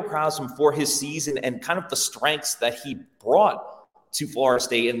a microcosm for his season and kind of the strengths that he brought to Florida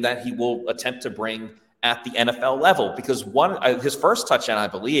State and that he will attempt to bring at the NFL level. Because his first touchdown, I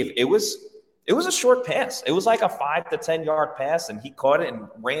believe, it was It was a short pass. It was like a 5 to 10 yard pass, and he caught it and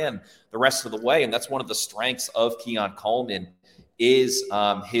ran the rest of the way. And that's one of the strengths of Keon Coleman is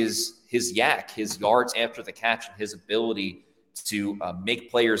his yak, his yards after the catch, and his ability to make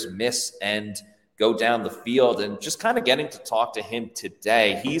players miss and go down the field. And just kind of getting to talk to him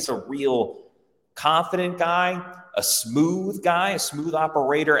today, he's a real confident guy, a smooth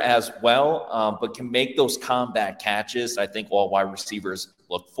operator as well, but can make those combat catches I think all wide receivers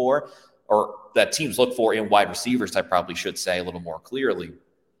look for, or that teams look for in wide receivers, I probably should say a little more clearly.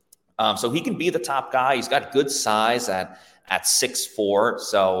 So he can be the top guy. He's got good size at 6'4".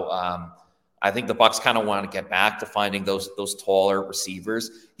 So I think the Bucs kind of want to get back to finding those taller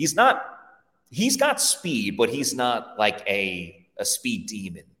receivers. He's got speed, but he's not like a speed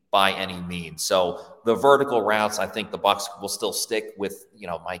demon by any means. So the vertical routes, I think the Bucs will still stick with,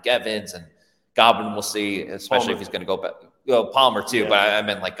 Mike Evans, and Godwin we'll see, especially Palmer. if he's going to go back. Palmer too, but I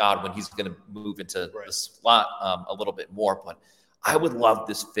meant like Godwin. He's going to move into the slot a little bit more. But I would love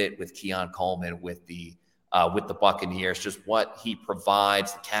this fit with Keon Coleman with the Buccaneers, just what he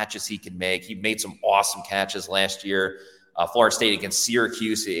provides, the catches he can make. He made some awesome catches last year. Florida State against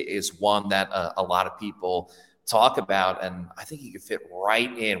Syracuse is one that a lot of people talk about, and I think he could fit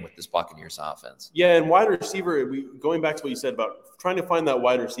right in with this Buccaneers offense. Yeah, and wide receiver, going back to what you said about trying to find that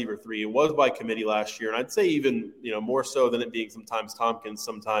wide receiver 3, it was by committee last year, and I'd say even more so than it being sometimes Tompkins,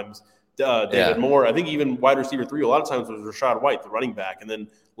 sometimes David Moore. I think even wide receiver 3 a lot of times was Rashad White, the running back, and then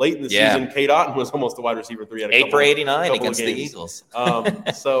late in the season, Kate Otten was almost the wide receiver 3 at 8 for 89 against the Eagles.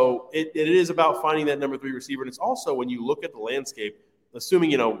 So it is about finding that number 3 receiver, and it's also when you look at the landscape,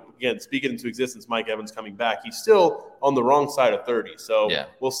 assuming, again, speak it into existence, Mike Evans coming back, he's still on the wrong side of 30. So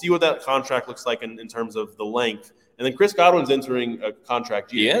we'll see what that contract looks like in terms of the length. And then Chris Godwin's entering a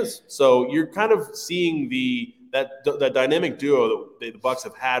contract year. He is. So you're kind of seeing that dynamic duo that the Bucs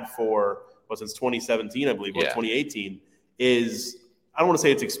have had since 2017, I believe, or 2018, is, I don't want to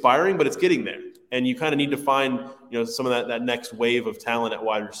say it's expiring, but it's getting there. And you kind of need to find, some of that next wave of talent at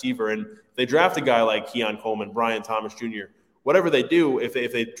wide receiver. And if they draft a guy like Keon Coleman, Brian Thomas Jr., whatever they do, if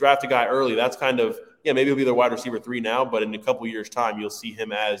they draft a guy early, that's kind of, maybe he'll be their wide receiver 3 now, but in a couple years' time, you'll see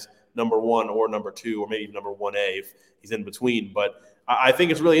him as number 1 or number 2 or maybe even number 1A if he's in between. But I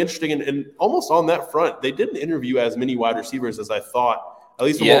think it's really interesting. And almost on that front, they didn't interview as many wide receivers as I thought, at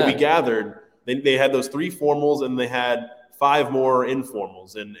least from what we gathered. They had those 3 formals and they had 5 more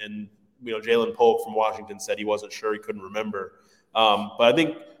informals. And Jalen Polk from Washington said he wasn't sure, he couldn't remember. But I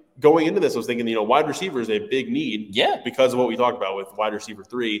think going into this, I was thinking, wide receiver is a big need because of what we talked about with wide receiver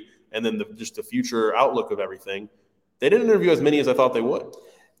 3 and then just the future outlook of everything. They didn't interview as many as I thought they would.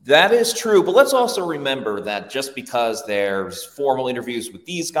 That is true, but let's also remember that just because there's formal interviews with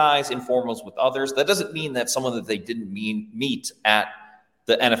these guys, informals with others, that doesn't mean that someone that they didn't meet at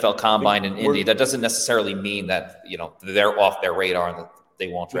the NFL Combine in Indy, that doesn't necessarily mean that, they're off their radar and that they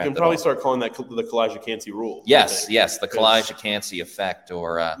won't draft. We can probably start calling that the Kalijah rule. Yes, the Kalijah effect,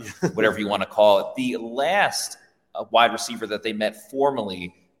 or whatever you want to call it. The last wide receiver that they met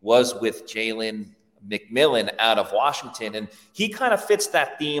formally was with Jalen McMillan out of Washington, and he kind of fits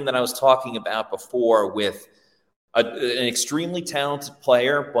that theme that I was talking about before with an extremely talented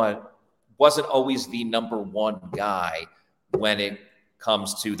player, but wasn't always the number 1 guy when it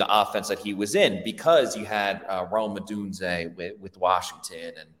comes to the offense that he was in, because you had Rome Odunze with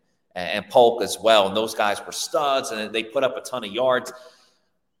Washington and Polk as well, and those guys were studs, and they put up a ton of yards.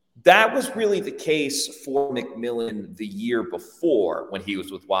 That was really the case for McMillan the year before when he was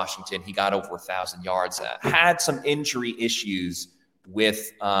with Washington. He got over 1,000 yards. Had some injury issues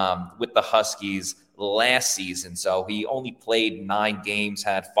with the Huskies last season, so he only played 9 games,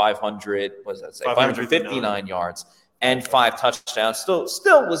 had 559 yards and 5 touchdowns.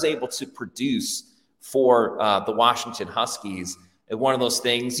 Still was able to produce for the Washington Huskies. And one of those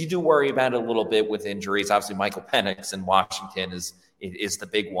things you do worry about a little bit with injuries. Obviously, Michael Penix in Washington is the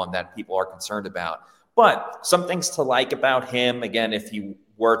big one that people are concerned about. But some things to like about him, again, if he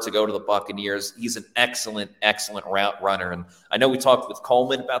were to go to the Buccaneers, he's an excellent route runner. And I know we talked with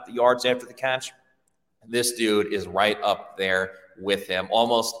Coleman about the yards after the catch. This dude is right up there with him,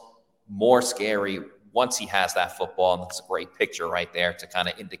 almost more scary once he has that football. And that's a great picture right there to kind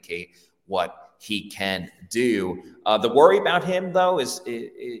of indicate what he can do. The worry about him, though, is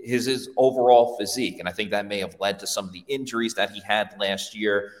his overall physique. And I think that may have led to some of the injuries that he had last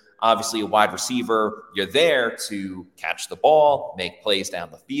year. Obviously, a wide receiver, you're there to catch the ball, make plays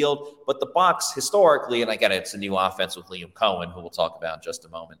down the field. But the Bucs, historically, and I get it, it's a new offense with Liam Cohen, who we'll talk about in just a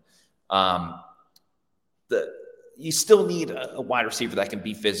moment. You still need a wide receiver that can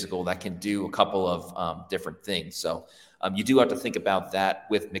be physical, that can do a couple of different things. So You do have to think about that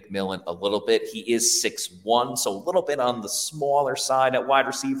with McMillan a little bit. He is 6'1", so a little bit on the smaller side at wide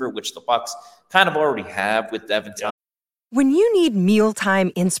receiver, which the Bucs kind of already have with Devin Thomas. When you need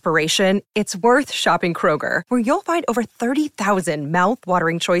mealtime inspiration, it's worth shopping Kroger, where you'll find over 30,000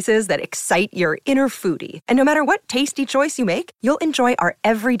 mouth-watering choices that excite your inner foodie. And no matter what tasty choice you make, you'll enjoy our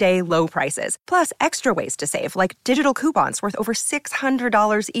everyday low prices, plus extra ways to save, like digital coupons worth over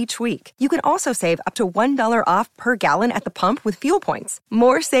 $600 each week. You can also save up to $1 off per gallon at the pump with fuel points.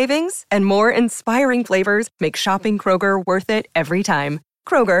 More savings and more inspiring flavors make shopping Kroger worth it every time.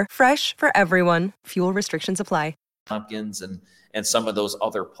 Kroger, fresh for everyone. Fuel restrictions apply. Tompkins and some of those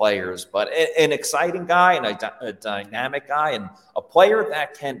other players, but an exciting guy and a dynamic guy and a player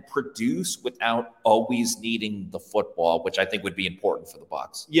that can produce without always needing the football, which I think would be important for the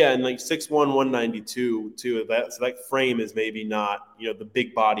Bucs. Yeah, and like 6'1", 192 too. So that frame is maybe not, the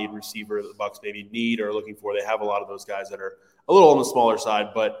big-bodied receiver that the Bucs maybe need or are looking for. They have a lot of those guys that are a little on the smaller side,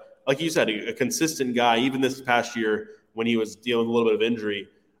 but like you said, a consistent guy. Even this past year when he was dealing with a little bit of injury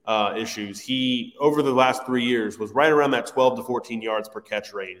issues, he over the last 3 years was right around that 12 to 14 yards per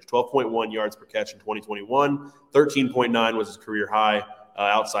catch range. 12.1 yards per catch in 2021, 13.9 was his career high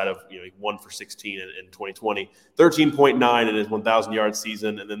outside of 1 for 16 in 2020, 13.9 in his 1,000 yard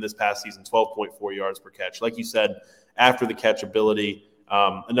season, and then this past season 12.4 yards per catch. Like you said, after the catch ability,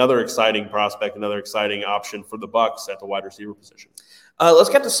 another exciting prospect, another exciting option for the Bucs at the wide receiver position. Let's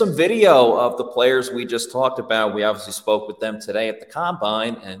get to some video of the players we just talked about. We obviously spoke with them today at the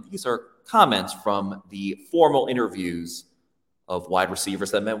Combine, and these are comments from the formal interviews of wide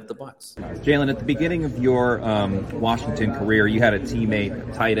receivers that met with the Bucs. Jalen, at the beginning of your Washington career, you had a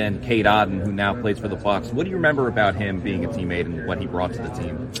teammate, tight end Cade Otton, who now plays for the Bucs. What do you remember about him being a teammate and what he brought to the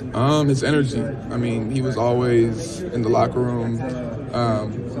team? His energy. I mean, he was always in the locker room,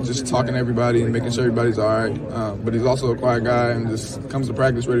 just talking to everybody and making sure everybody's all right. But he's also a quiet guy and just comes to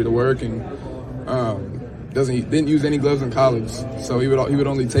practice ready to work and didn't use any gloves in college. So he would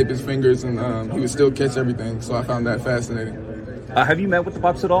only tape his fingers and he would still catch everything. So I found that fascinating. Have you met with the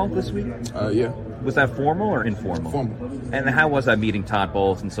Bucs at all this week? Yeah. Was that formal or informal? Formal. And how was that meeting Todd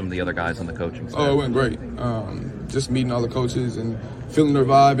Bowles and some of the other guys on the coaching staff? Oh, it went great. Just meeting all the coaches and feeling their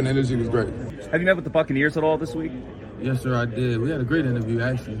vibe and energy was great. Have you met with the Buccaneers at all this week? Yes, sir, I did. We had a great interview,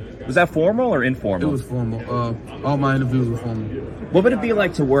 actually. Was that formal or informal? It was formal. All my interviews were formal. What would it be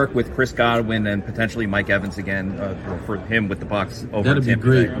like to work with Chris Godwin and potentially Mike Evans again for him with the Bucs over That'd be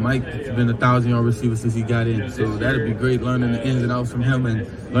great. Bay? Mike's been a 1,000-yard receiver since he got in, so that'd be great learning the ins and outs from him and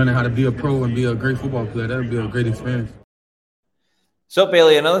learning how to be a pro and be a great football player. That'd be a great experience. So,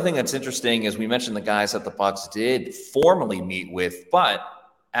 Bailey, another thing that's interesting is we mentioned the guys that the Bucs did formally meet with, but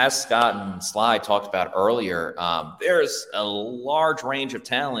as Scott and Sly talked about earlier, there's a large range of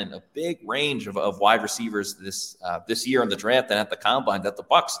talent, a big range of wide receivers this year in the draft and at the Combine that the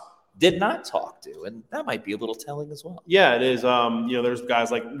Bucs did not talk to, and that might be a little telling as well. Yeah, it is. There's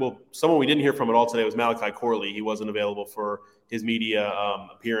guys like, someone we didn't hear from at all today was Malachi Corley. He wasn't available for his media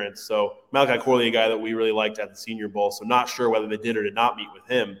appearance. So Malachi Corley, a guy that we really liked at the Senior Bowl, so not sure whether they did or did not meet with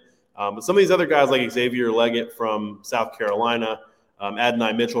him. But some of these other guys like Xavier Leggett from South Carolina,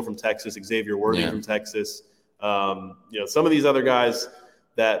 Adonai Mitchell from Texas, Xavier Worthy from Texas. Some of these other guys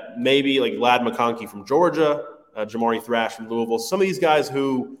that maybe like Ladd McConkey from Georgia, Jamari Thrash from Louisville. Some of these guys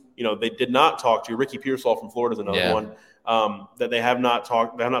who, they did not talk to. Ricky Pearsall from Florida is another one that they have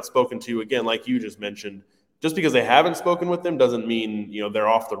not spoken to. Again, like you just mentioned, just because they haven't spoken with them doesn't mean, they're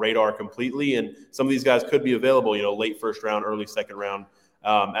off the radar completely. And some of these guys could be available, late first round, early second round,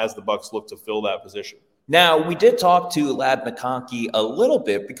 as the Bucs look to fill that position. Now, we did talk to Ladd McConkey a little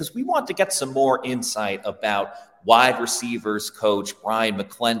bit because we want to get some more insight about wide receivers coach Brian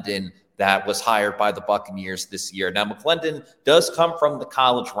McClendon that was hired by the Buccaneers this year. Now, McClendon does come from the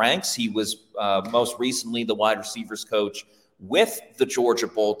college ranks. He was most recently the wide receivers coach with the Georgia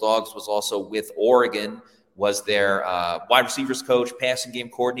Bulldogs, was also with Oregon, was their wide receivers coach, passing game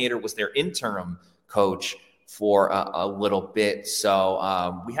coordinator, was their interim coach for a little bit.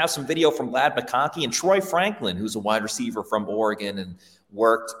 So we have some video from Ladd McConkey and Troy Franklin, who's a wide receiver from Oregon and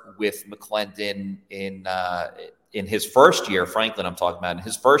worked with McClendon in his first year. Franklin, I'm talking about, in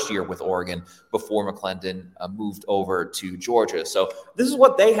his first year with Oregon before McClendon moved over to Georgia. So this is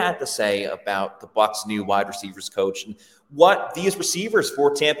what they had to say about the Bucs' new wide receivers coach and what these receivers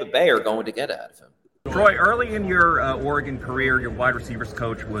for Tampa Bay are going to get out of him. Troy, early in your Oregon career, your wide receivers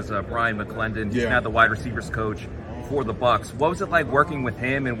coach was Brian McClendon. He's now the wide receivers coach for the Bucs. What was it like working with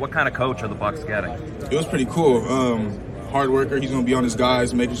him, and what kind of coach are the Bucs getting? It was pretty cool. hard worker. He's going to be on his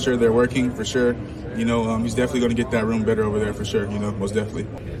guys, making sure they're working for sure. He's definitely going to get that room better over there for sure, most definitely.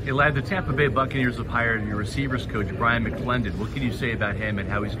 Hey, lad, the Tampa Bay Buccaneers have hired your receivers coach, Brian McClendon. What can you say about him and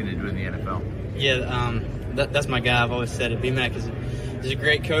how he's going to do in the NFL? Yeah, that's my guy. I've always said it. B-Mac is a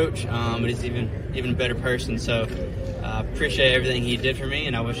great coach, but he's even a better person. So I appreciate everything he did for me,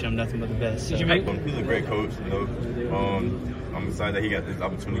 and I wish him nothing but the best. So. He's a great coach, I'm excited that he got this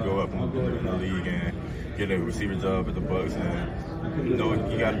opportunity to go up in the league and get a receiver job at the Bucs.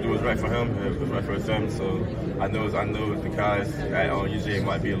 And he got to do what's right for him, what's right for his family. So I know the guys at UGA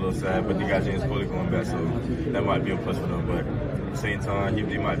might be a little sad, but they got James Coley going back, so that might be a plus for them. But at the same time, he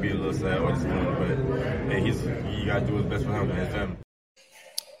might be a little sad or disappointed. But hey, he got to do what's best for him and his family.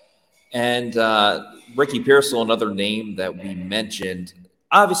 And Ricky Pearsall, another name that we mentioned.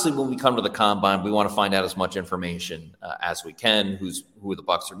 Obviously, when we come to the Combine, we want to find out as much information as we can, who the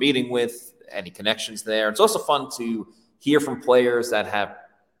Bucs are meeting with, any connections there. It's also fun to hear from players that have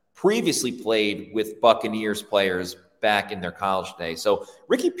previously played with Buccaneers players back in their college days. So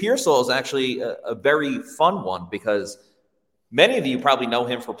Ricky Pearsall is actually a very fun one because many of you probably know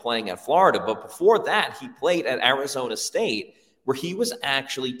him for playing at Florida, but before that, he played at Arizona State, where he was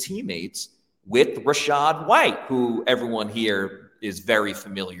actually teammates with Rachaad White, who everyone here is very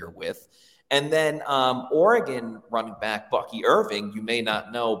familiar with. And then Oregon running back Bucky Irving, you may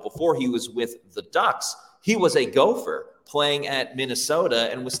not know, before he was with the Ducks, he was a Gopher playing at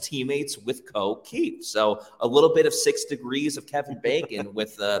Minnesota and was teammates with Co Keefe. So a little bit of 6 degrees of Kevin Bacon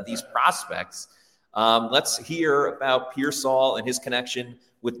with these prospects. Let's hear about Pearsall and his connection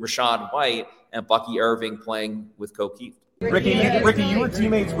with Rachaad White and Bucky Irving playing with Co Keefe. Ricky, you were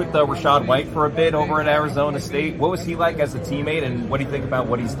teammates with Rachaad White for a bit over at Arizona State. What was he like as a teammate, and what do you think about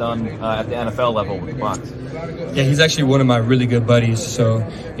what he's done at the NFL level with the Bucs? Yeah, he's actually one of my really good buddies. So,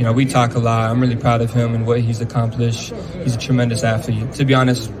 we talk a lot. I'm really proud of him and what he's accomplished. He's a tremendous athlete. To be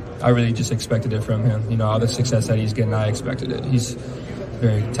honest, I really just expected it from him. All the success that he's getting, I expected it. He's a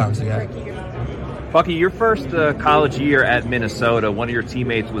very talented guy. Bucky, your first college year at Minnesota, one of your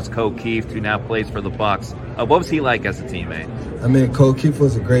teammates was Co Keefe, who now plays for the Bucs. What was he like as a teammate? Co Keefe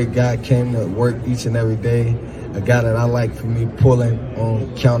was a great guy, came to work each and every day. A guy that I like for me pulling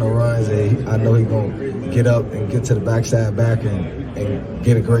on counter runs. And I know he's going to get up and get to the backside back and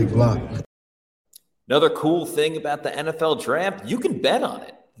get a great block. Another cool thing about the NFL draft, you can bet on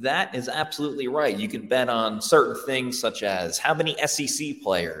it. That is absolutely right. You can bet on certain things such as how many SEC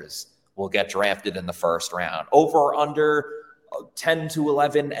players will get drafted in the first round, over or under 10 to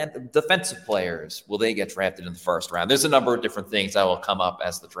 11 defensive players. Will they get drafted in the first round? There's a number of different things that will come up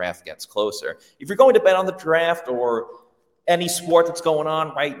as the draft gets closer. If you're going to bet on the draft or any sport that's going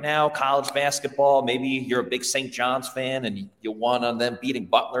on right now, college basketball, maybe you're a big St. John's fan and you won on them beating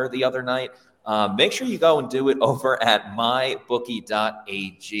Butler the other night, make sure you go and do it over at mybookie.ag.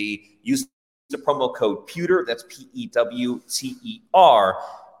 Use the promo code PEWTER, that's PEWTER,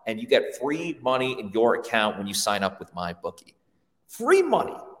 and you get free money in your account when you sign up with MyBookie. Free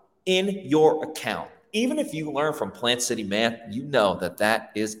money in your account. Even if you learn from Plant City Math, you know that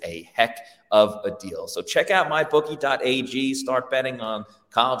is a heck of a deal. So check out mybookie.ag. Start betting on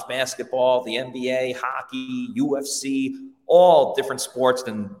college basketball, the NBA, hockey, UFC, all different sports,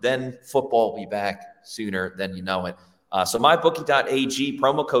 and then football will be back sooner than you know it. So mybookie.ag,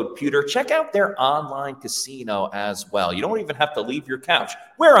 promo code PEWTER. Check out their online casino as well. You don't even have to leave your couch.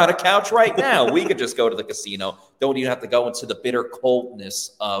 We're on a couch right now. We could just go to the casino. Don't even have to go into the bitter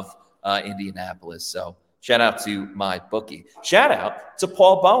coldness of Indianapolis. So shout out to MyBookie. Shout out to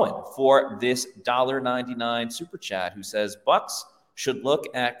Paul Bowen for this $1.99 super chat, who says Bucs should look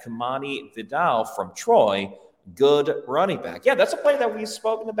at Kamani Vidal from Troy. Good running back. Yeah, that's a play that we've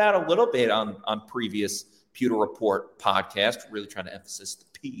spoken about a little bit on previous Pewter Report podcast, really trying to emphasize the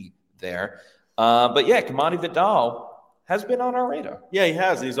P there. But yeah, Kamani Vidal has been on our radar. Yeah, he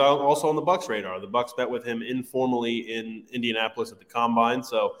has. He's also on the Bucs radar. The Bucs met with him informally in Indianapolis at the Combine,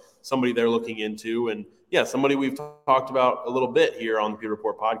 so somebody they're looking into. And yeah, somebody we've talked about a little bit here on the Pewter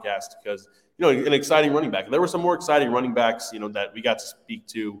Report podcast because, an exciting running back. And there were some more exciting running backs, that we got to speak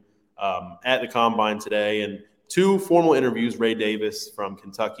to at the Combine today. And 2 formal interviews, Ray Davis from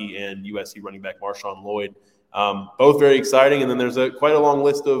Kentucky and USC running back Marshawn Lloyd. Both very exciting. And then there's quite a long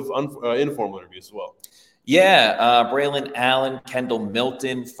list of informal interviews as well. Yeah, Braylon Allen, Kendall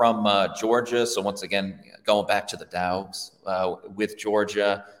Milton from Georgia. So once again, going back to the Dogs with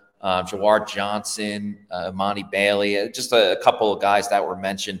Georgia, Jawar Johnson, Imani Bailey, just a couple of guys that were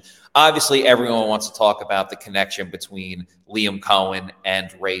mentioned. Obviously, everyone wants to talk about the connection between Liam Cohen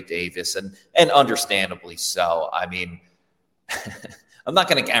and Ray Davis, and understandably so. I mean, I'm not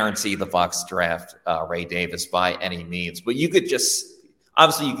going to guarantee the Bucs draft Ray Davis by any means, but you could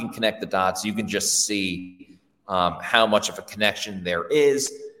obviously you can connect the dots. You can just see how much of a connection there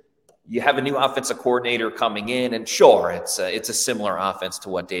is. You have a new offensive coordinator coming in, and sure, it's a similar offense to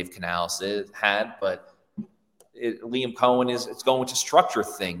what Dave Canales had, but Liam Cohen it's going to structure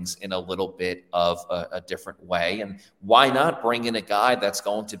things in a little bit of a different way. And why not bring in a guy that's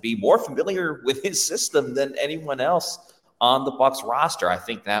going to be more familiar with his system than anyone else on the Bucs roster? I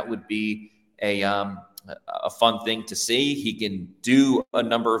think that would be a fun thing to see. He can do a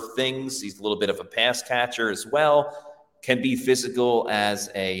number of things. He's a little bit of a pass catcher as well. Can be physical as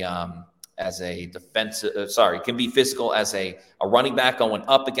a can be physical as a running back going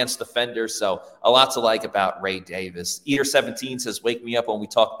up against defenders. So a lot to like about Ray Davis. Eater17 says, wake me up when we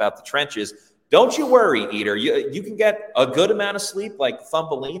talk about the trenches. Don't you worry, Eater. You can get a good amount of sleep like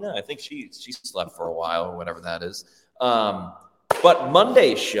Thumbelina. I think she slept for a while or whatever that is. But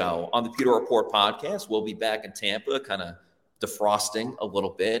Monday's show on the Pewter Report podcast, we'll be back in Tampa, kind of defrosting a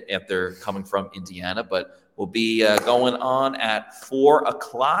little bit after coming from Indiana. But we'll be going on at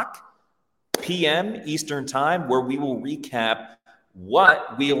 4:00 p.m. Eastern Time, where we will recap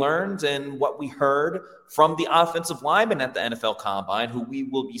what we learned and what we heard from the offensive lineman at the NFL Combine, who we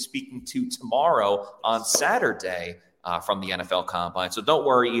will be speaking to tomorrow on Saturday from the NFL Combine. So don't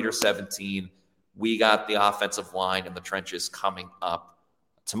worry, Eater17. We got the offensive line in the trenches coming up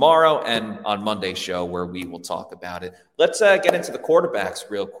tomorrow and on Monday's show, where we will talk about it. Let's get into the quarterbacks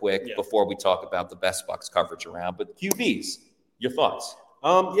real quick before we talk about the best Bucs coverage around. But QBs, your thoughts?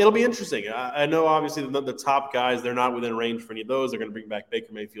 It'll be interesting. I know, obviously, the top guys, they're not within range for any of those. They're going to bring back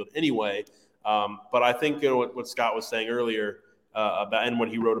Baker Mayfield anyway. But I think what Scott was saying earlier about, and what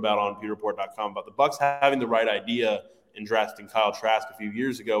he wrote about on PewterReport.com about the Bucs having the right idea in drafting Kyle Trask a few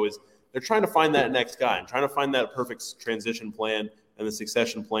years ago is they're trying to find that next guy and trying to find that perfect transition plan and the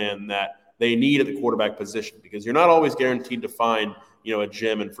succession plan that they need at the quarterback position, because you're not always guaranteed to find, a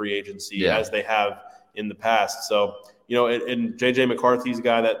gem in free agency as they have in the past. So, and J.J. McCarthy's a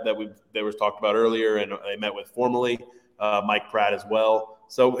guy that was talked about earlier and they met with formally, Mike Pratt as well.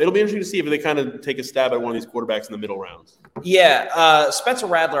 So it'll be interesting to see if they kind of take a stab at one of these quarterbacks in the middle rounds. Yeah, Spencer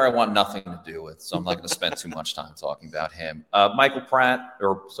Rattler I want nothing to do with, so I'm not going to spend too much time talking about him. Mike Pratt.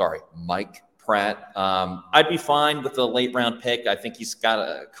 I'd be fine with the late round pick. I think he's got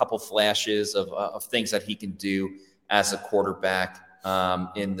a couple flashes of things that he can do as a quarterback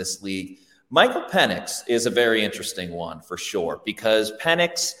in this league. Michael Penix is a very interesting one for sure, because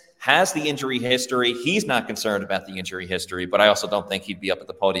Penix has the injury history. He's not concerned about the injury history, but I also don't think he'd be up at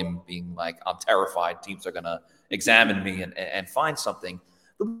the podium being like, I'm terrified. Teams are going to examine me and find something.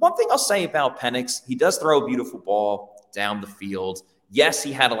 The one thing I'll say about Penix, he does throw a beautiful ball down the field. Yes,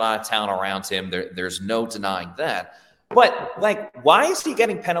 he had a lot of talent around him. There's no denying that. But, why is he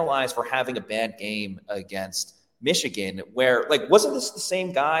getting penalized for having a bad game against Michigan, where, wasn't this the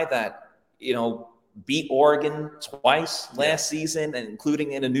same guy that, beat Oregon twice last season, and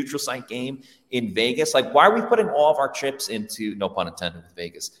including in a neutral site game in Vegas? Why are we putting all of our chips into, no pun intended with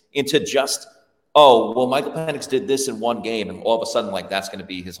Vegas, into just, Michael Penix did this in one game, and all of a sudden, that's going to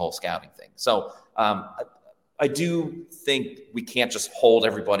be his whole scouting thing. So I do think we can't just hold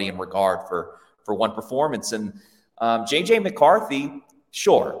everybody in regard for one performance. And J.J. McCarthy,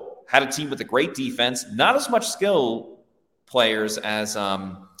 sure, had a team with a great defense, not as much skill players as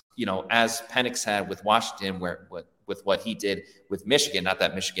as Penix had with Washington, with what he did with Michigan. Not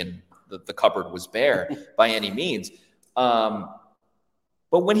that Michigan, the cupboard was bare by any means. But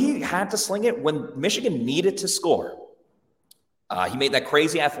when he had to sling it, when Michigan needed to score, he made that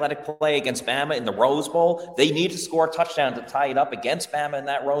crazy athletic play against Bama in the Rose Bowl. They needed to score a touchdown to tie it up against Bama in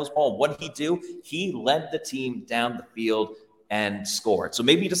that Rose Bowl. What did he do? He led the team down the field and scored. So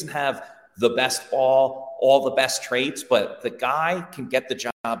maybe he doesn't have the best ball, all the best traits, but the guy can get the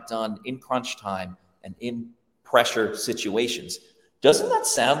job done in crunch time and in pressure situations. Doesn't that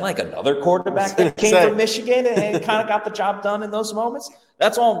sound like another quarterback that came from Michigan and kind of got the job done in those moments?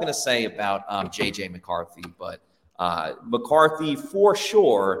 That's all I'm going to say about J.J. McCarthy. But McCarthy, for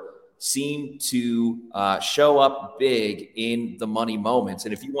sure, seemed to show up big in the money moments.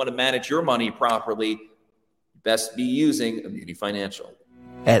 And if you want to manage your money properly, best be using Immunity Financial.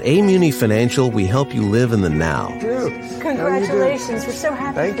 At Amuni Financial, we help you live in the now. Congratulations. We're so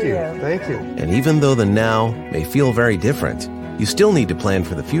happy for you. Thank you. And even though the now may feel very different, you still need to plan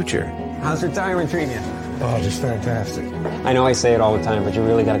for the future. How's retirement treating you? Oh, just fantastic. I know I say it all the time, but you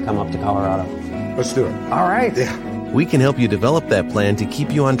really got to come up to Colorado. Let's do it. All right. Yeah. We can help you develop that plan to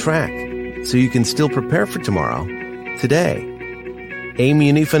keep you on track, so you can still prepare for tomorrow, today.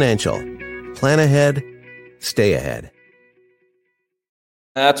 Amuni Financial. Plan ahead. Stay ahead.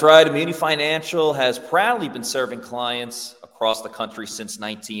 That's right. Immunity Financial has proudly been serving clients across the country since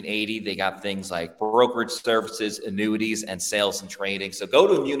 1980. They got things like brokerage services, annuities, and sales and trading. So go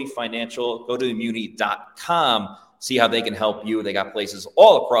to Immunity Financial, go to immunity.com, see how they can help you. They got places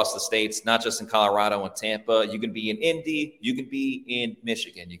all across the states, not just in Colorado and Tampa. You can be in Indy, you can be in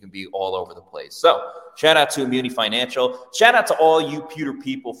Michigan, you can be all over the place. So shout out to Immunity Financial. Shout out to all you pewter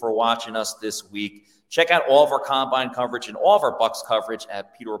people for watching us this week. Check out all of our Combine coverage and all of our Bucs coverage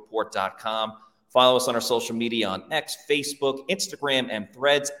at pewterreport.com. Follow us on our social media on X, Facebook, Instagram, and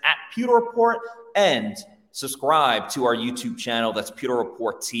Threads at Pewter Report. And subscribe to our YouTube channel. That's Pewter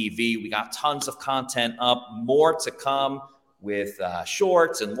Report TV. We got tons of content up, more to come with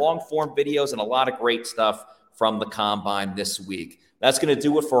shorts and long-form videos and a lot of great stuff from the Combine this week. That's going to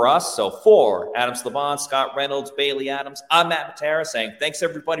do it for us. So for Adam Slavon, Scott Reynolds, Bailey Adams, I'm Matt Matera saying thanks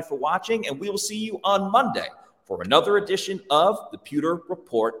everybody for watching, and we will see you on Monday for another edition of the Pewter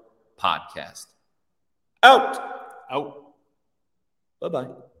Report podcast. Out. Out. Bye-bye.